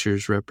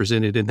natures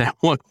represented in that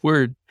one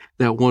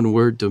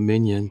word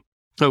dominion.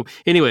 So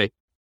anyway.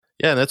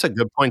 Yeah, that's a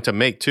good point to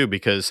make too,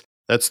 because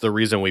that's the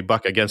reason we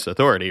buck against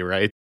authority,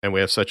 right? And we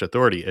have such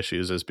authority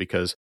issues is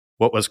because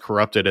what was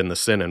corrupted in the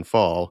sin and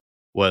fall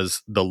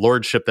was the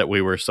lordship that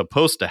we were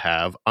supposed to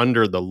have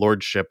under the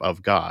lordship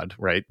of God,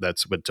 right?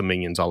 That's what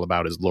dominion's all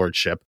about, is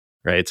lordship,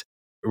 right?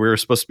 We were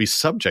supposed to be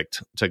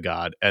subject to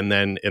God. And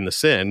then in the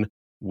sin,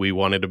 we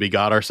wanted to be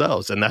God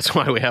ourselves. And that's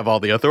why we have all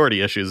the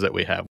authority issues that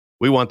we have.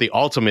 We want the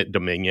ultimate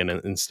dominion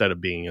instead of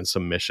being in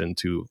submission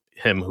to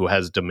him who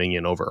has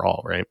dominion over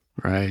all, right?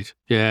 Right.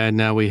 Yeah, and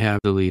now we have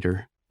the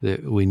leader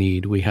that we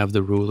need. We have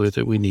the ruler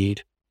that we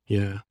need.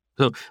 Yeah.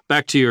 So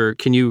back to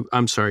can you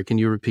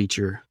repeat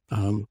your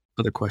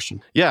other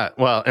question? Yeah,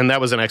 well, and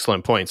that was an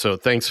excellent point. So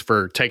thanks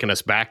for taking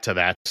us back to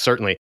that,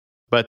 certainly.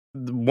 But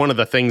one of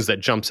the things that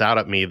jumps out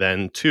at me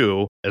then,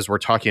 too, as we're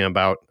talking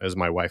about, as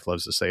my wife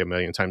loves to say a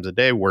million times a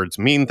day, words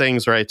mean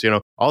things, right?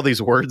 All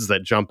these words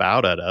that jump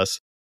out at us.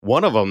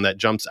 One of them that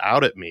jumps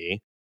out at me,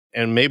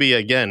 and maybe,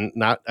 again,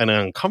 not an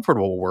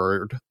uncomfortable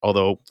word,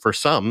 although for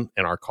some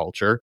in our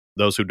culture,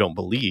 those who don't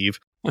believe,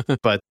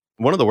 but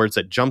one of the words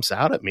that jumps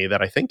out at me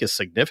that I think is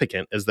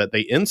significant is that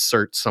they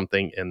insert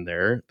something in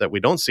there that we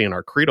don't see in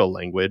our creedal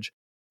language.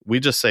 We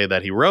just say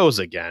that he rose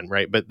again,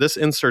 right? But this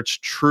inserts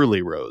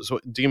truly rose.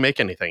 Do you make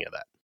anything of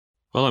that?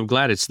 Well, I'm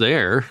glad it's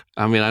there.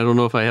 I don't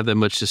know if I have that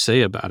much to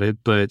say about it,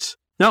 but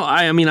no,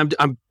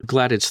 I'm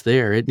glad it's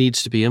there. It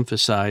needs to be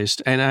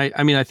emphasized. And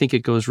I think it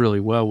goes really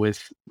well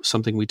with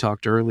something we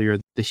talked earlier,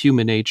 the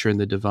human nature and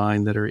the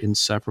divine that are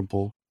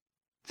inseparable.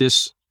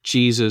 This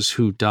Jesus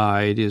who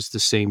died is the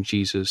same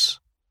Jesus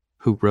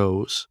who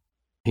rose.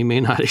 He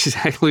may not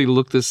exactly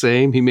look the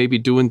same. He may be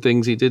doing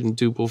things he didn't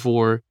do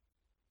before,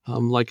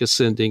 like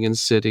ascending and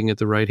sitting at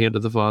the right hand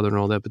of the Father and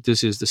all that. But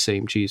this is the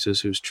same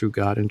Jesus who's true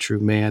God and true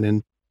man.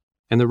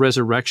 And the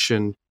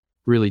resurrection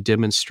really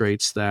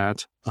demonstrates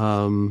that.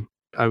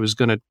 I was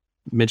going to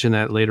mention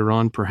that later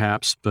on,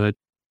 perhaps. But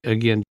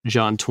again,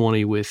 John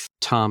 20 with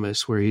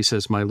Thomas, where he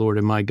says, "My Lord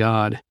and my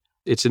God."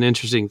 It's an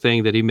interesting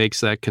thing that he makes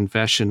that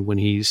confession when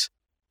he's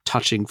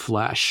touching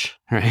flesh,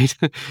 right?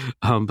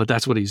 But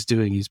that's what he's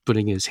doing. He's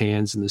putting his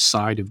hands in the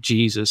side of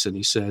Jesus, and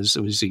he says,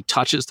 as he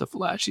touches the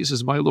flesh, he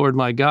says, "My Lord,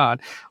 my God."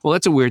 Well,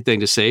 that's a weird thing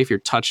to say if you're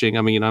touching.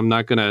 I'm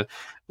not going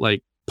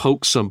to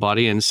poke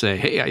somebody and say,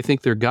 "Hey, I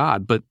think they're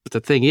God." But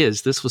the thing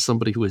is, this was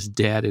somebody who was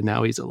dead and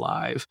now he's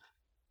alive.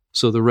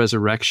 So the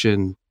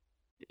resurrection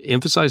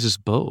emphasizes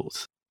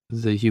both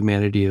the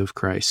humanity of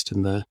Christ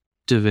and the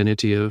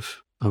divinity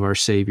of our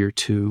Savior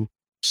too.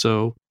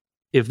 So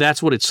if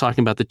that's what it's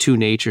talking about, the two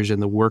natures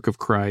and the work of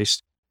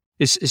Christ,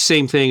 it's the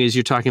same thing as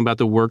you're talking about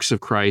the works of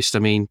Christ.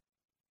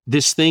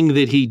 This thing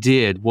that he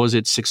did, was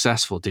it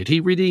successful? Did he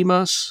redeem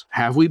us?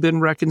 Have we been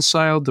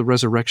reconciled? The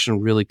resurrection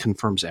really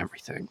confirms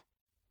everything.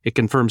 It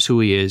confirms who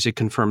he is. It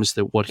confirms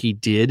that what he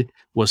did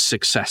was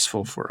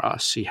successful for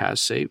us. He has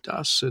saved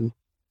us.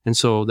 And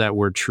so that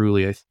word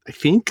truly, I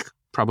think,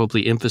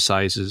 probably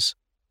emphasizes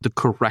the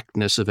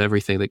correctness of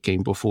everything that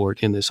came before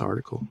it in this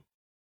article.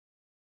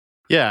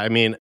 Yeah, I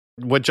mean,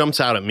 what jumps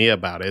out at me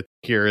about it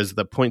here is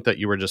the point that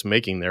you were just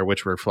making there,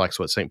 which reflects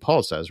what St.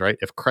 Paul says, right?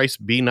 If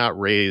Christ be not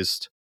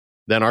raised,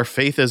 then our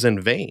faith is in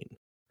vain,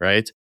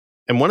 right?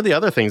 And one of the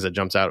other things that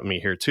jumps out at me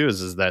here too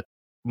is that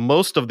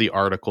most of the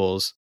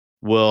articles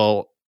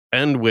will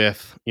end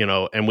with,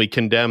 and we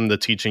condemn the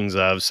teachings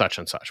of such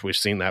and such. We've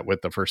seen that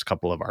with the first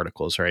couple of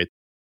articles, right?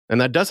 And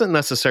that doesn't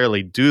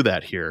necessarily do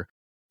that here.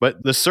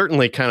 But this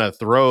certainly kind of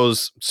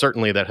throws,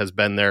 certainly that has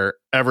been there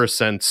ever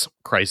since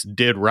Christ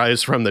did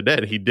rise from the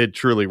dead. He did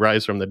truly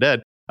rise from the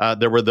dead.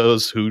 There were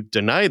those who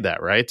denied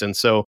that, right? And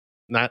so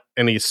not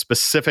any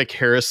specific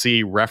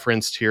heresy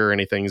referenced here or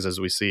anything as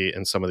we see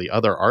in some of the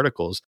other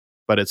articles,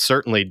 but it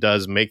certainly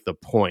does make the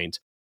point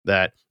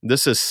that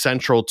this is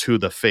central to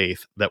the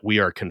faith that we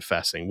are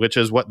confessing, which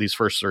is what these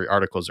first 3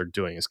 articles are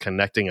doing, is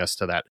connecting us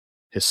to that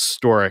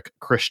historic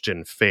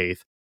Christian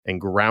faith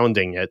and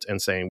grounding it and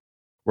saying,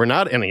 we're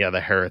not any of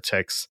the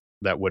heretics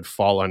that would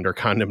fall under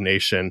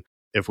condemnation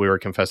if we were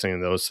confessing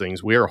those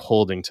things. We are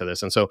holding to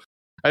this. And so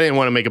I didn't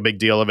want to make a big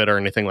deal of it or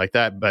anything like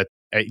that, but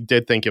I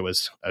did think it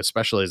was,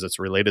 especially as it's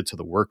related to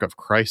the work of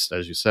Christ,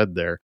 as you said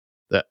there,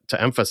 that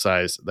to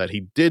emphasize that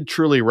he did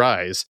truly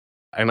rise.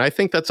 And I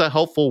think that's a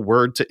helpful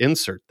word to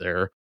insert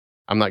there.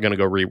 I'm not going to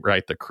go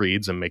rewrite the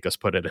creeds and make us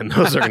put it in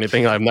those or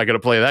anything. I'm not going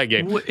to play that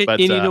game. But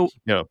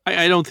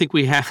I don't think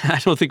we have. I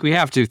don't think we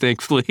have to.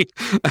 Thankfully,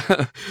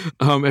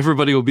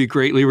 everybody will be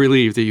greatly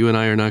relieved that you and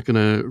I are not going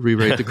to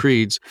rewrite the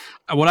creeds.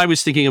 What I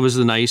was thinking of was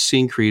the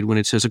Nicene Creed when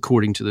it says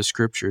 "according to the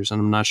Scriptures," and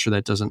I'm not sure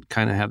that doesn't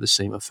kind of have the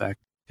same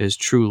effect as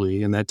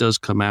 "truly," and that does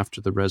come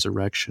after the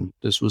resurrection.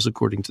 This was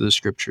according to the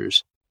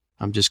Scriptures.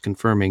 I'm just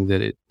confirming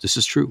that this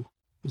is true.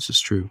 This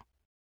is true.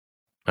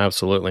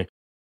 Absolutely.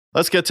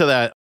 Let's get to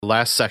that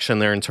last section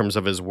there in terms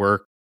of his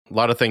work. A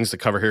lot of things to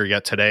cover here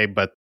yet today,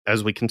 but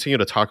as we continue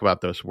to talk about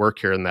this work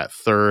here in that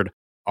third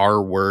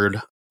R word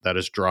that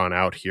is drawn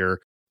out here,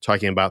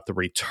 talking about the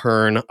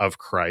return of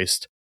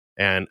Christ.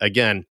 And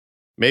again,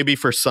 maybe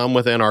for some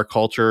within our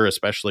culture,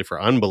 especially for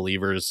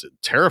unbelievers,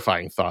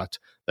 terrifying thought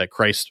that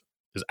Christ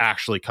is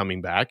actually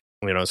coming back,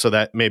 so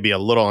that may be a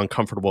little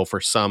uncomfortable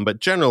for some, but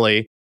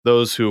generally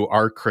those who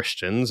are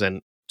Christians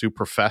and do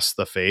profess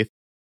the faith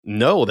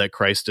know that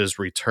Christ is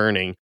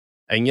returning.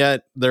 And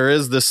yet there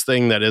is this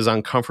thing that is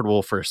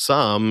uncomfortable for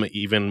some,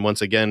 even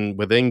once again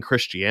within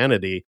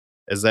Christianity,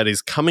 is that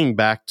he's coming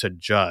back to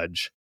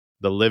judge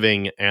the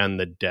living and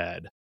the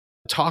dead.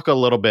 Talk a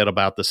little bit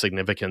about the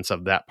significance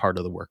of that part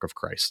of the work of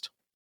Christ.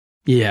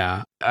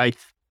 Yeah, I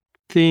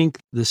think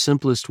the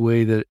simplest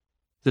way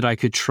that I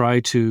could try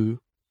to,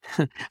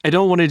 I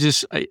don't want to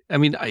just,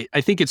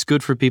 I think it's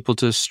good for people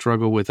to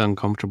struggle with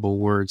uncomfortable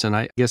words. And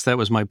I guess that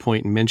was my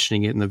point in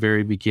mentioning it in the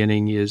very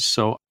beginning is,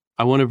 so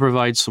I want to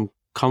provide some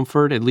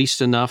comfort, at least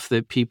enough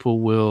that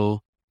people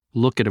will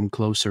look at them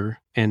closer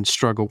and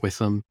struggle with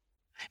them.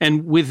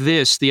 And with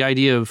this, the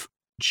idea of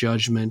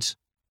judgment,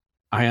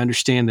 I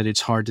understand that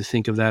it's hard to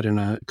think of that in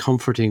a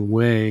comforting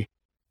way,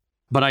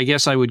 but I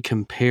guess I would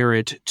compare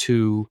it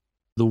to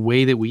the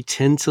way that we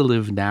tend to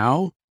live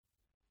now,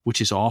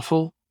 which is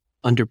awful,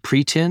 under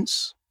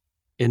pretense.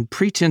 And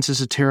pretense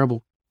is a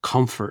terrible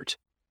comfort,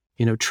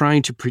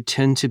 trying to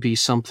pretend to be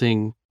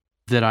something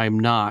that I'm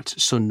not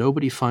so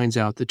nobody finds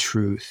out the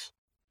truth.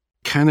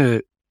 Kind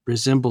of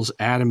resembles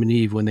Adam and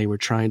Eve when they were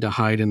trying to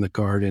hide in the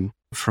garden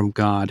from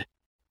God.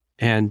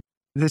 And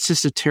that's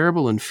just a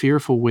terrible and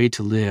fearful way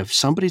to live.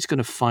 Somebody's going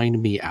to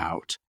find me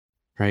out,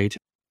 right?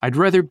 I'd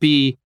rather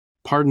be,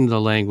 pardon the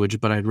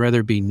language, but I'd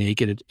rather be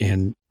naked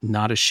and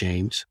not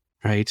ashamed,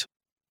 right?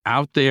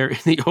 Out there in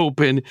the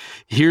open,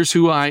 here's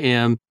who I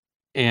am.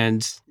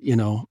 And,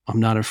 I'm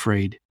not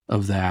afraid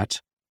of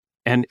that.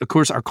 And of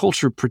course, our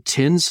culture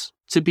pretends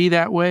to be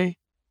that way,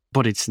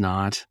 but it's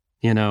not.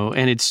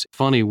 And it's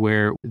funny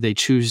where they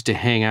choose to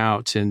hang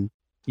out and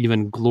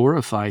even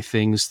glorify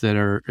things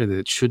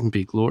that shouldn't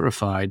be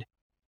glorified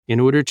in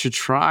order to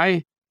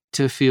try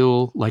to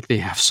feel like they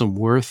have some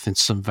worth and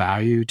some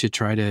value, to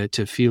try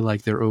to feel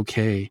like they're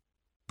okay.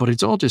 But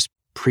it's all just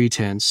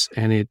pretense.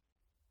 And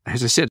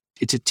as I said,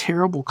 it's a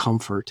terrible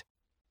comfort.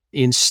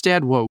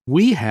 Instead, what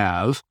we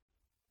have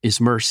is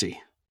mercy.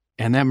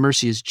 And that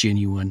mercy is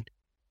genuine.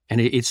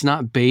 And it's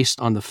not based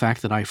on the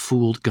fact that I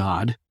fooled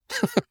God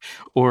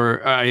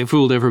or I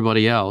fooled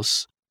everybody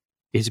else.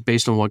 It's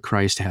based on what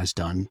Christ has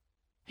done.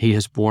 He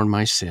has borne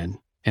my sin,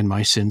 and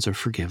my sins are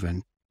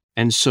forgiven.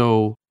 And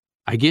so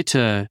I get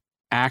to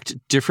act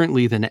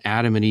differently than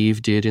Adam and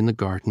Eve did in the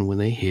garden when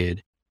they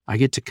hid. I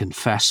get to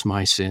confess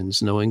my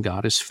sins, knowing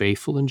God is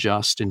faithful and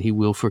just, and he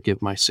will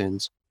forgive my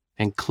sins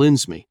and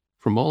cleanse me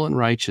from all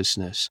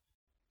unrighteousness.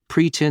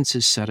 Pretense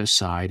is set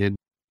aside.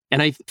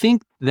 And I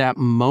think that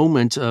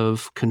moment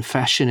of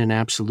confession and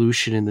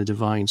absolution in the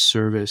divine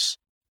service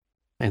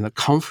and the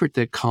comfort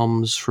that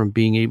comes from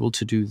being able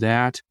to do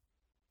that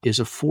is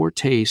a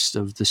foretaste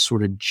of the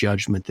sort of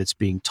judgment that's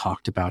being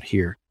talked about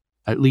here,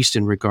 at least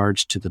in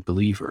regards to the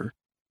believer.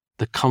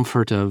 The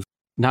comfort of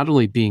not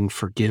only being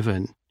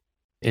forgiven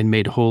and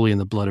made holy in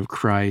the blood of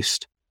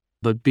Christ,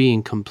 but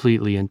being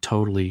completely and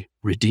totally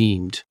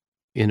redeemed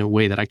in a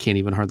way that I can't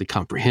even hardly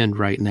comprehend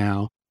right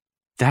now.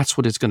 That's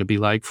what it's going to be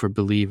like for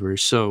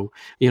believers. So,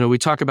 we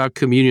talk about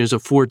communion as a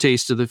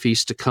foretaste of the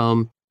feast to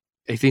come.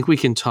 I think we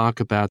can talk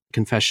about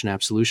confession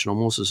absolution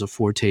almost as a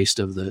foretaste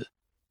of the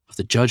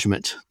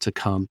judgment to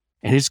come.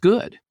 And it's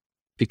good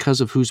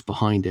because of who's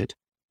behind it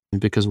and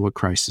because of what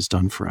Christ has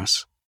done for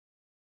us.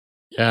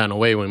 Yeah, in a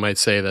way, we might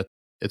say that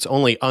it's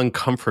only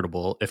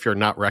uncomfortable if you're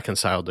not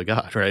reconciled to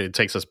God, right? It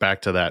takes us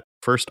back to that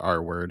first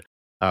R word.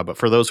 But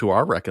for those who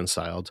are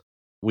reconciled,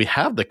 we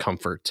have the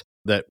comfort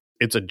that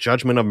it's a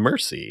judgment of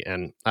mercy.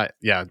 And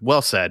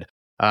well said.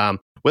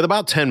 With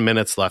about 10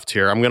 minutes left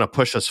here, I'm going to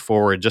push us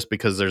forward just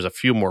because there's a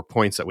few more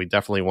points that we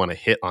definitely want to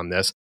hit on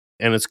this.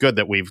 And it's good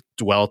that we've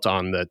dwelt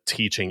on the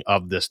teaching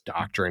of this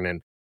doctrine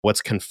and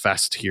what's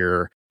confessed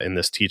here in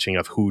this teaching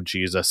of who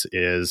Jesus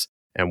is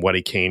and what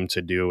he came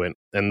to do.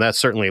 And that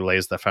certainly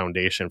lays the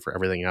foundation for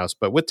everything else.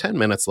 But with 10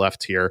 minutes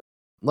left here,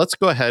 let's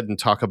go ahead and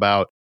talk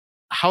about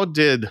how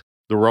did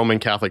the Roman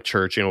Catholic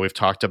Church, we've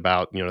talked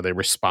about, they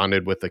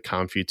responded with the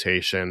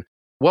confutation.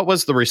 What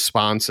was the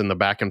response in the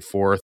back and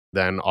forth,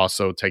 then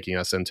also taking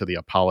us into the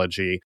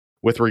apology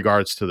with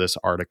regards to this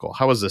article?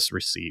 How was this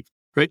received?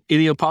 Right. In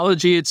the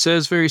apology, it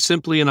says very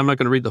simply, and I'm not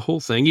going to read the whole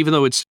thing, even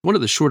though it's one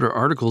of the shorter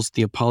articles,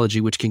 the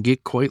apology, which can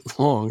get quite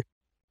long.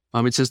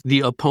 It says,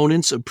 the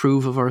opponents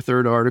approve of our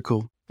third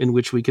article, in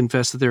which we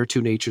confess that there are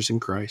two natures in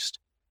Christ,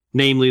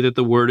 namely that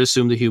the Word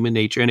assumed the human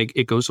nature. And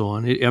it goes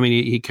on.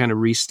 He kind of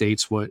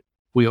restates what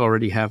we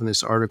already have in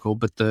this article.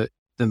 But the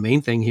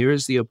main thing here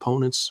is the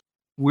opponents,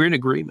 we're in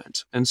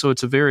agreement. And so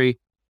it's a very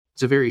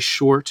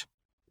short,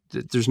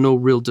 there's no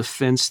real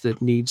defense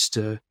that needs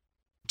to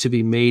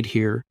be made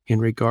here in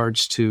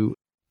regards to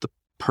the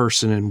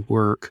person and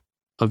work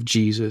of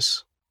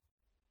Jesus.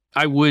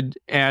 I would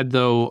add,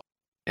 though,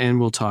 and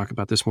we'll talk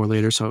about this more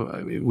later,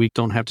 so we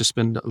don't have to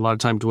spend a lot of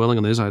time dwelling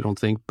on this, I don't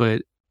think,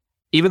 but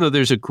even though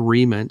there's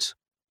agreement,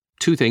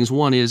 two things.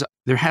 One is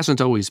there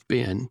hasn't always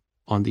been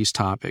on these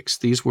topics.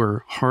 These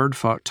were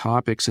hard-fought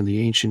topics in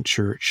the ancient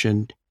church,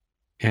 and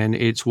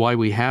it's why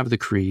we have the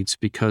creeds,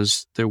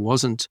 because there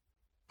wasn't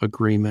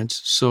agreement.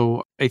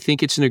 So I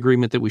think it's an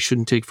agreement that we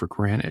shouldn't take for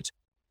granted.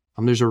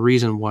 There's a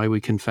reason why we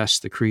confess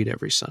the creed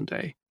every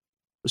Sunday.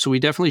 So we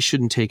definitely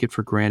shouldn't take it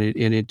for granted,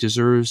 and it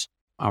deserves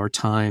our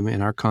time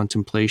and our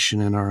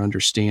contemplation and our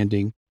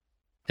understanding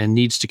and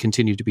needs to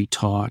continue to be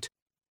taught.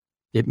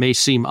 It may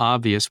seem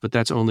obvious, but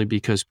that's only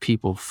because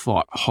people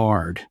fought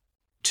hard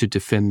to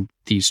defend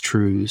these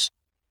truths.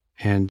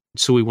 And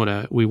so we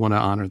want to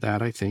honor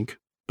that, I think,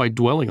 by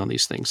dwelling on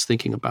these things,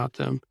 thinking about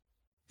them.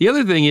 The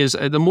other thing is,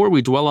 the more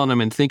we dwell on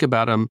them and think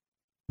about them,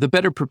 the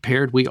better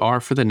prepared we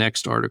are for the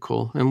next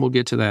article. And we'll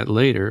get to that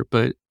later.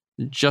 But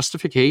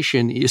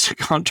justification is a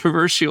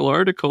controversial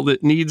article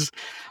that needs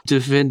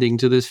defending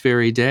to this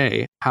very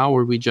day. How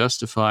are we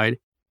justified?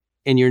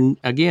 And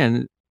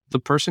the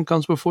person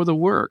comes before the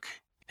work.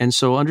 And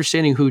so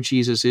understanding who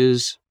Jesus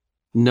is,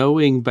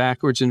 knowing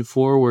backwards and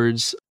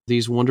forwards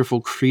these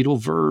wonderful creedal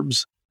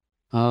verbs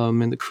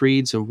and the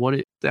creeds and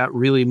what that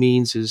really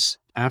means is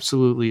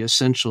absolutely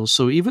essential.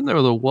 So even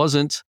though there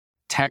wasn't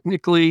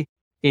technically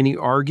any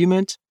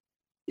argument,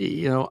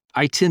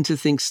 I tend to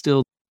think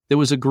still there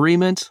was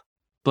agreement,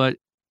 but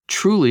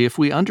truly, if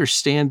we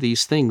understand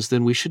these things,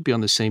 then we should be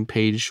on the same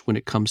page when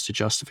it comes to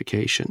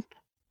justification.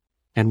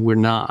 And we're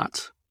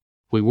not.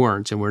 We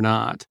weren't, and we're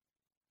not.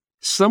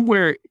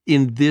 Somewhere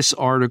in this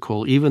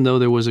article, even though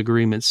there was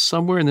agreement,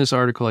 somewhere in this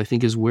article, I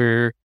think, is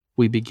where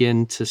we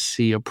begin to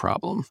see a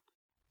problem,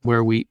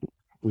 where we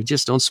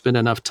just don't spend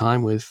enough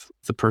time with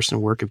the person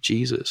and work of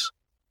Jesus,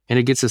 and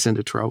it gets us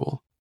into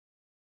trouble.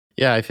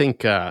 Yeah, I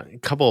think a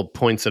couple of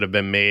points that have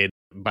been made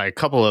by a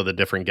couple of the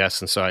different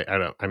guests, and so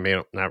I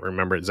may not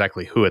remember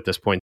exactly who at this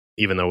point,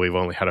 even though we've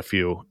only had a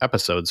few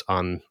episodes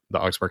on the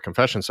Augsburg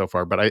Confession so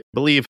far, but I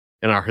believe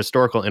in our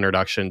historical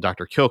introduction,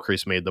 Dr.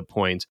 Kilcrease made the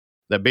point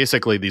that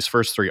basically these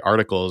first three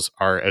articles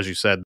are, as you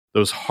said,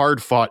 those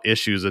hard-fought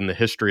issues in the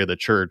history of the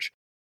church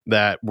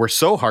that were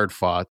so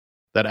hard-fought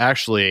that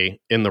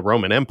actually in the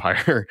Roman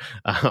Empire,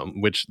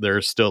 which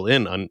they're still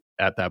in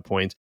at that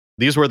point,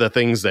 these were the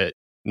things that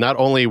not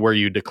only were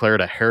you declared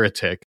a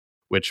heretic,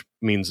 which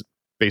means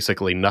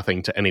basically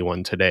nothing to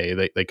anyone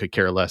today. They could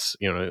care less,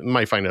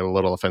 might find it a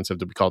little offensive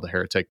to be called a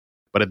heretic.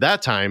 But at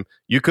that time,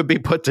 you could be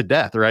put to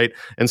death, right?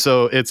 And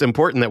so it's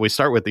important that we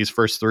start with these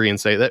first three and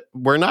say that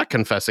we're not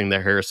confessing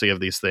the heresy of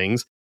these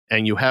things,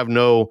 and you have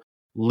no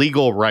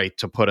legal right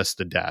to put us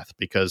to death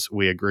because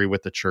we agree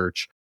with the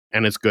church.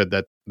 And it's good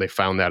that they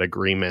found that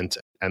agreement,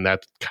 and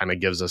that kind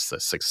of gives us the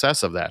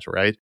success of that,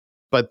 right?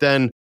 But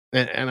then,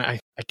 and I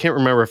can't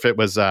remember if it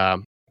was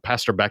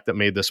Pastor Beck that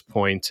made this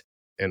point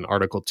in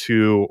Article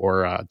 2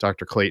 or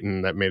Dr.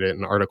 Clayton that made it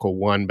in Article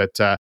 1,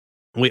 but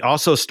we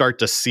also start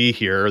to see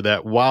here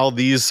that while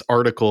these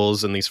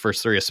articles and these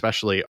first three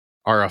especially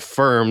are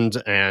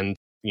affirmed and,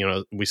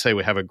 we say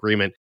we have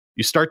agreement,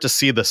 you start to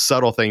see the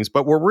subtle things,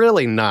 but we're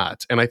really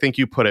not. And I think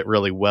you put it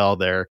really well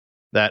there,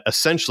 that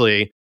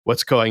essentially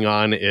what's going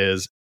on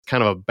is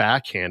kind of a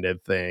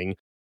backhanded thing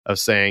of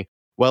saying,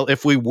 well,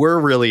 if we were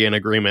really in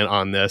agreement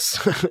on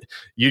this,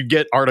 you'd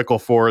get Article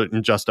 4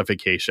 in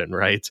justification,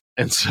 right?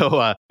 And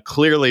so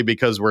clearly,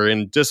 because we're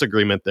in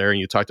disagreement there, and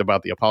you talked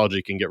about the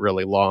apology can get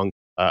really long.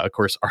 Of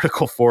course,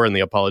 Article 4 in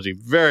the apology,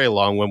 very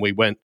long when we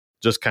went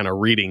just kind of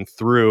reading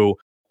through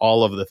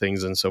all of the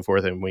things and so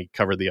forth. And we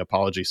covered the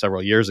apology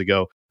several years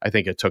ago. I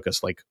think it took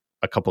us like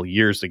a couple of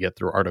years to get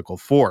through Article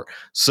 4.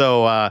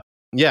 So,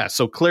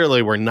 so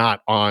clearly we're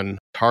not on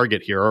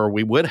target here, or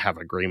we would have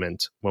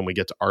agreement when we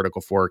get to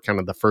Article 4, kind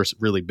of the first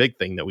really big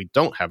thing that we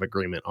don't have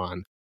agreement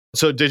on.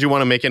 So did you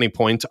want to make any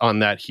point on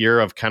that here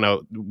of kind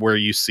of where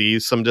you see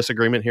some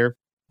disagreement here?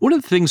 One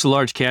of the things the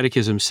Large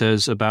Catechism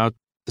says about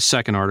the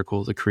second article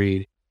of the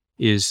Creed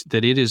is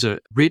that it is a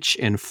rich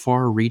and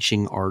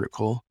far-reaching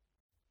article.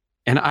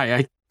 And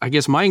I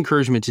guess my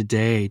encouragement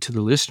today to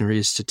the listener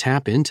is to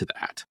tap into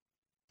that.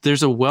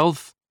 There's a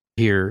wealth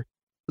here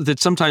that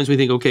sometimes we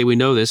think, okay, we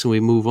know this and we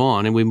move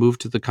on and we move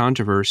to the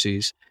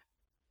controversies.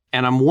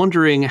 And I'm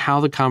wondering how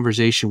the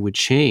conversation would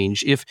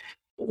change if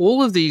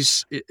all of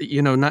these,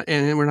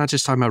 and we're not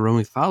just talking about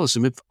Roman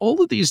Catholicism, if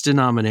all of these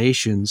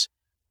denominations,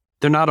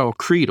 they're not all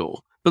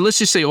creedal, but let's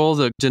just say all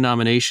the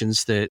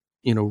denominations that,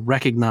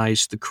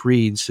 recognize the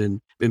creeds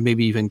and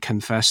maybe even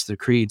confess the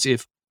creeds,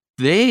 if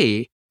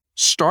they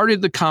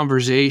started the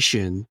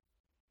conversation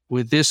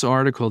with this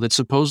article that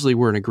supposedly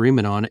we're in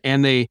agreement on,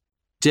 and they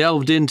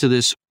delved into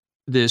this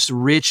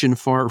rich and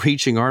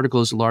far-reaching article,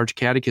 as the Large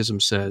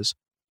Catechism says,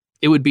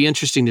 it would be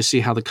interesting to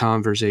see how the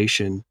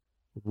conversation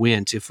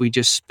went if we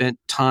just spent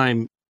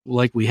time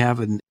like we have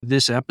in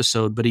this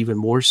episode, but even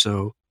more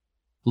so,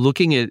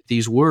 looking at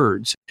these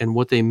words and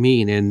what they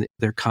mean in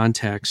their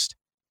context,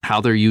 how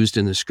they're used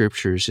in the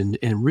scriptures,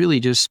 and really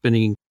just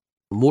spending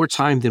more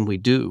time than we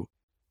do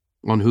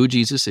on who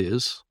Jesus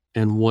is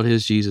and what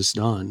has Jesus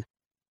done.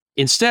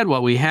 Instead,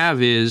 what we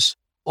have is,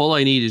 all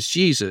I need is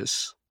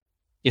Jesus.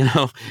 And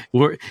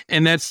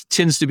that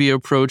tends to be an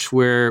approach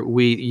where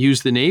we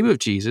use the name of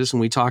Jesus and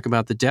we talk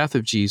about the death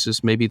of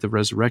Jesus, maybe the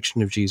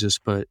resurrection of Jesus,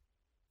 but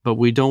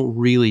we don't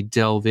really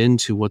delve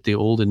into what the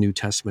Old and New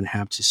Testament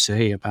have to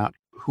say about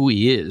who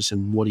he is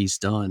and what he's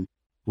done,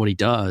 what he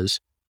does,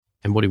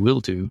 and what he will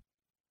do.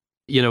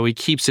 He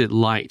keeps it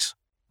light.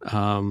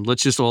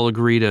 Let's just all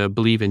agree to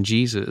believe in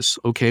Jesus.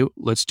 Okay,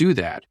 let's do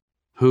that.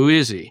 Who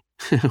is he?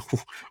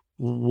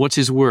 What's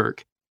his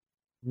work?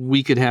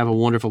 We could have a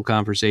wonderful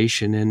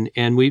conversation,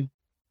 and we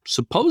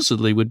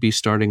supposedly would be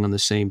starting on the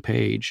same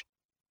page.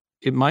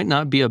 It might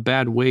not be a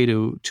bad way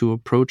to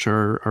approach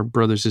our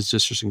brothers and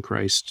sisters in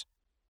Christ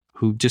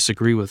who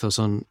disagree with us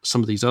on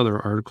some of these other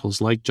articles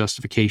like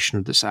justification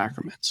or the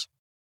sacraments.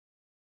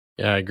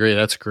 Yeah, I agree.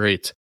 That's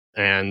great.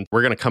 And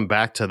we're going to come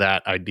back to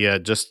that idea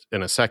just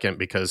in a second,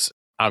 because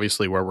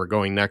obviously where we're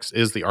going next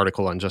is the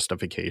article on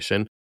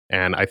justification.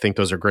 And I think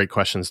those are great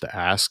questions to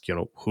ask.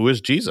 Who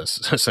is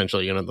Jesus?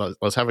 Essentially,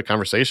 let's have a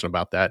conversation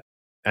about that.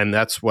 And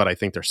that's what I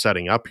think they're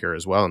setting up here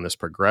as well in this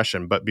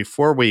progression. But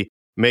before we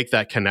make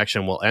that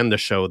connection, we'll end the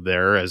show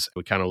there as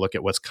we kind of look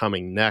at what's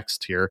coming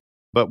next here.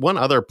 But one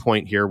other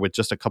point here with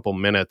just a couple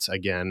minutes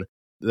again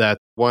that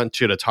I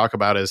want you to talk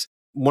about is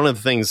one of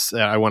the things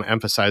that I want to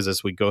emphasize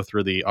as we go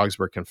through the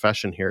Augsburg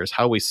Confession here is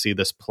how we see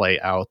this play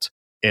out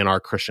in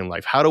our Christian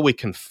life. How do we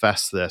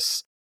confess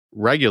this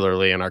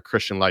regularly in our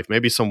Christian life?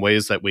 Maybe some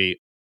ways that we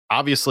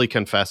obviously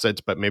confess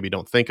it, but maybe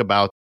don't think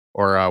about,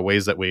 or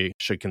ways that we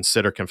should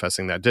consider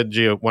confessing that. Did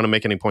you want to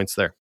make any points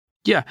there?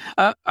 Yeah,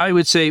 I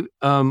would say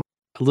a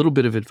little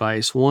bit of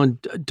advice. One,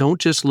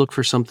 don't just look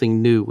for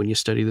something new when you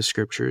study the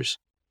scriptures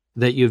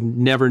that you've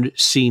never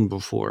seen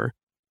before.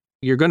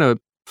 You're going to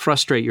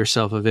frustrate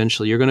yourself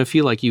eventually. You're going to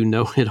feel like you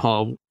know it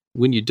all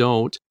when you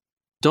don't.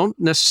 Don't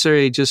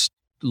necessarily just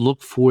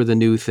look for the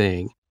new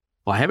thing.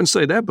 Well, I haven't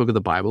studied that book of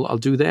the Bible. I'll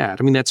do that.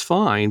 I mean, that's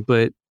fine,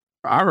 but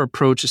our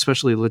approach,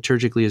 especially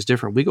liturgically, is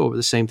different. We go over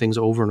the same things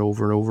over and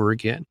over and over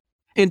again.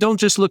 And don't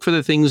just look for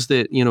the things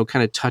that,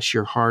 kind of touch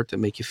your heart, that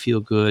make you feel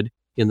good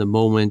in the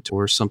moment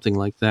or something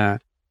like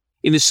that.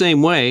 In the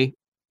same way,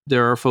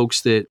 there are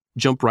folks that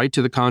jump right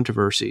to the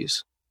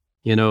controversies.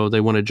 They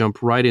want to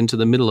jump right into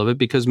the middle of it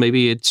because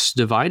maybe it's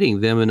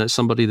dividing them and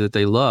somebody that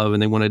they love,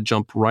 and they want to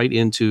jump right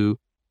into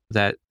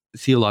that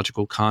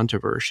theological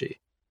controversy.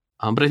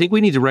 But I think we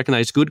need to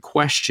recognize good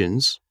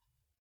questions,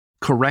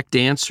 correct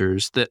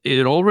answers, that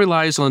it all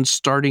relies on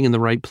starting in the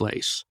right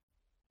place.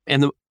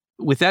 And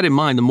with that in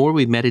mind, the more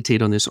we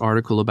meditate on this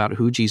article about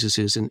who Jesus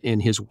is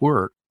and his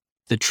work,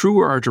 the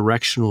truer our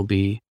direction will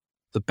be,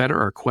 the better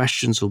our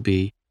questions will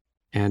be,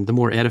 and the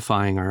more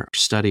edifying our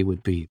study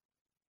would be.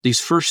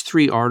 These first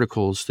three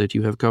articles that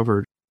you have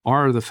covered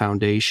are the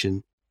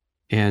foundation,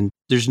 and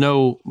there's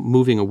no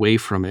moving away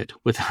from it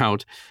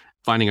without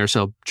finding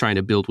ourselves trying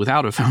to build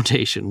without a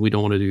foundation. We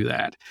don't want to do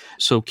that.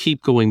 So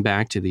keep going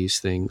back to these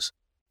things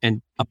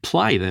and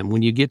apply them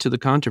when you get to the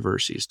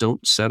controversies.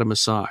 Don't set them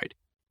aside.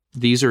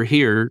 These are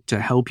here to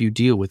help you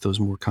deal with those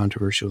more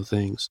controversial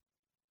things.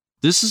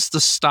 This is the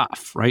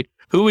stuff, right?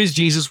 Who is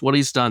Jesus? What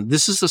he's done?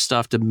 This is the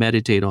stuff to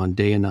meditate on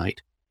day and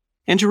night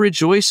and to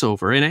rejoice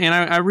over. And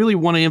I really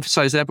want to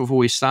emphasize that before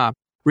we stop.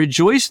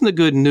 Rejoice in the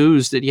good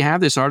news that you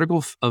have this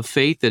article of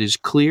faith that is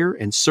clear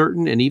and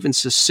certain and even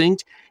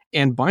succinct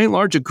and by and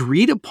large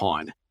agreed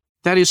upon.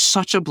 That is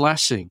such a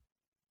blessing.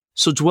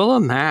 So dwell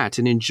on that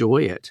and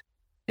enjoy it.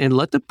 And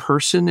let the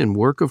person and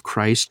work of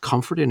Christ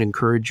comfort and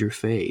encourage your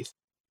faith.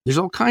 There's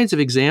all kinds of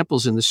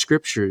examples in the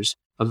scriptures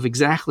of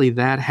exactly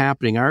that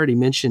happening. I already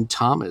mentioned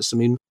Thomas. I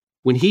mean,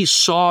 when he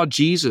saw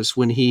Jesus,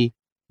 when he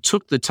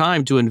took the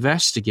time to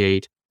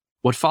investigate,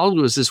 what followed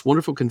was this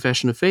wonderful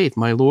confession of faith,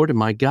 my Lord and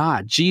my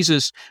God.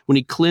 Jesus, when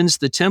he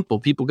cleansed the temple,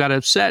 people got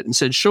upset and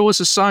said, show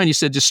us a sign. He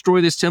said, destroy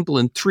this temple.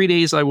 In 3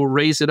 days, I will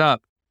raise it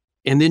up.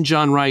 And then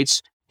John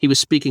writes, he was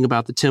speaking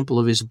about the temple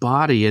of his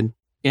body.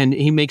 And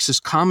he makes this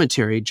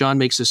commentary, John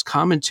makes this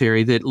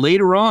commentary that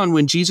later on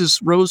when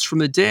Jesus rose from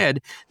the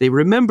dead, they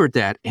remembered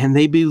that and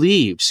they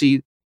believed.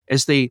 See,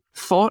 as they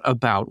thought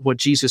about what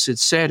Jesus had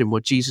said and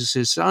what Jesus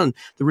has done,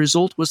 the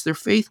result was their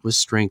faith was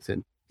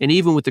strengthened. And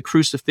even with the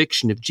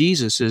crucifixion of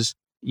Jesus, as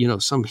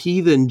some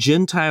heathen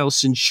Gentile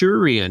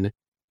centurion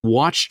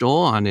watched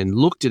on and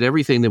looked at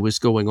everything that was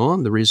going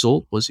on, the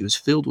result was he was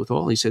filled with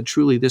awe. He said,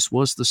 truly, this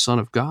was the Son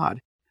of God.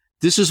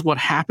 This is what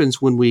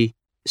happens when we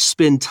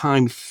spend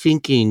time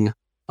thinking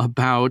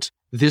about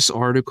this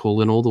article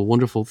and all the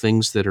wonderful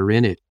things that are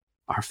in it.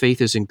 Our faith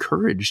is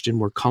encouraged and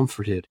we're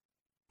comforted.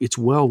 It's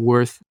well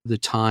worth the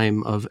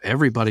time of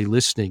everybody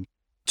listening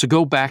to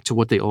go back to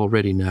what they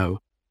already know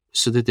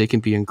so that they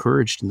can be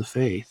encouraged in the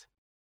faith.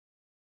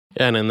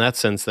 And in that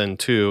sense then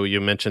too, you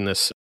mentioned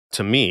this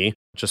to me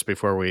just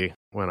before we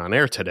went on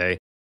air today,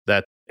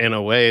 that in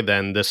a way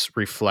then this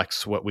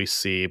reflects what we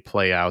see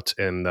play out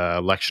in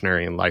the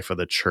lectionary and life of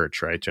the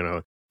church, right?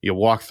 You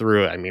walk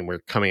through, we're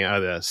coming out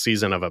of the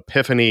season of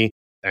Epiphany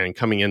and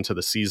coming into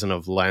the season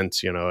of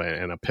Lent,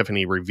 and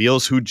Epiphany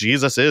reveals who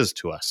Jesus is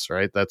to us,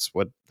 right? That's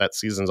what that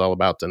season's all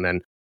about. And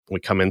then we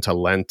come into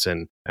Lent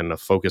and the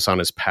focus on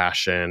his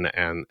passion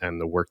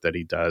and the work that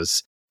he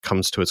does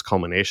comes to its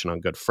culmination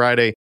on Good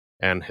Friday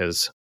and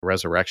his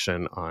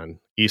resurrection on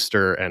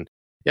Easter. And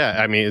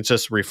it's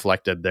just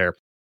reflected there.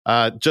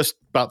 Just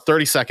about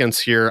 30 seconds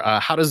here.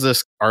 How does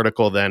this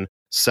article then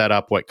set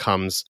up what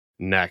comes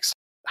next?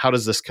 How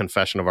does this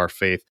confession of our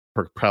faith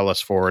propel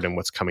us forward in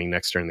what's coming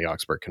next during the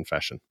Augsburg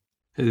Confession?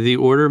 The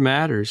order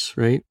matters,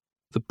 right?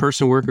 The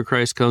person work of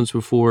Christ comes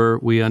before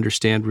we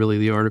understand really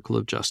the article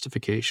of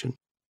justification.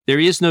 There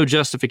is no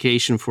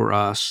justification for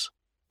us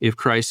if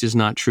Christ is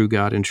not true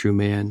God and true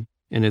man.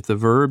 And if the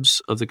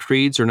verbs of the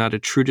creeds are not a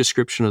true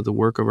description of the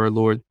work of our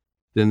Lord,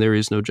 then there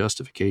is no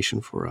justification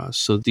for us.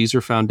 So these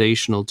are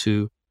foundational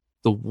to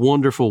the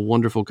wonderful,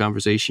 wonderful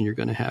conversation you're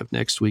going to have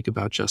next week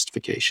about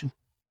justification.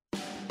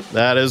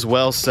 That is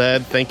well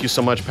said. Thank you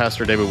so much,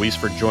 Pastor David Weiss,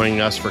 for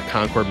joining us for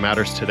Concord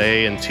Matters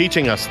today and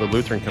teaching us the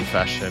Lutheran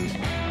confession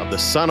of the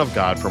Son of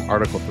God from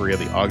Article 3 of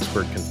the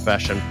Augsburg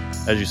Confession.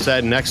 As you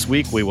said, next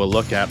week we will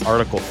look at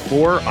Article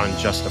 4 on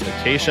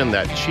justification,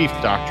 that chief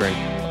doctrine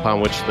upon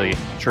which the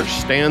church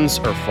stands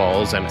or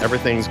falls, and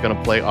everything's going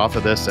to play off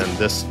of this, and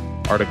this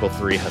Article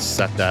 3 has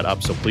set that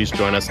up. So please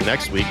join us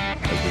next week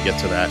as we get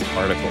to that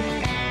article.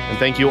 And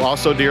thank you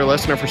also, dear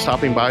listener, for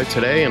stopping by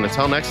today. And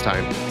until next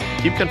time,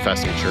 keep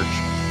confessing,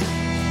 church.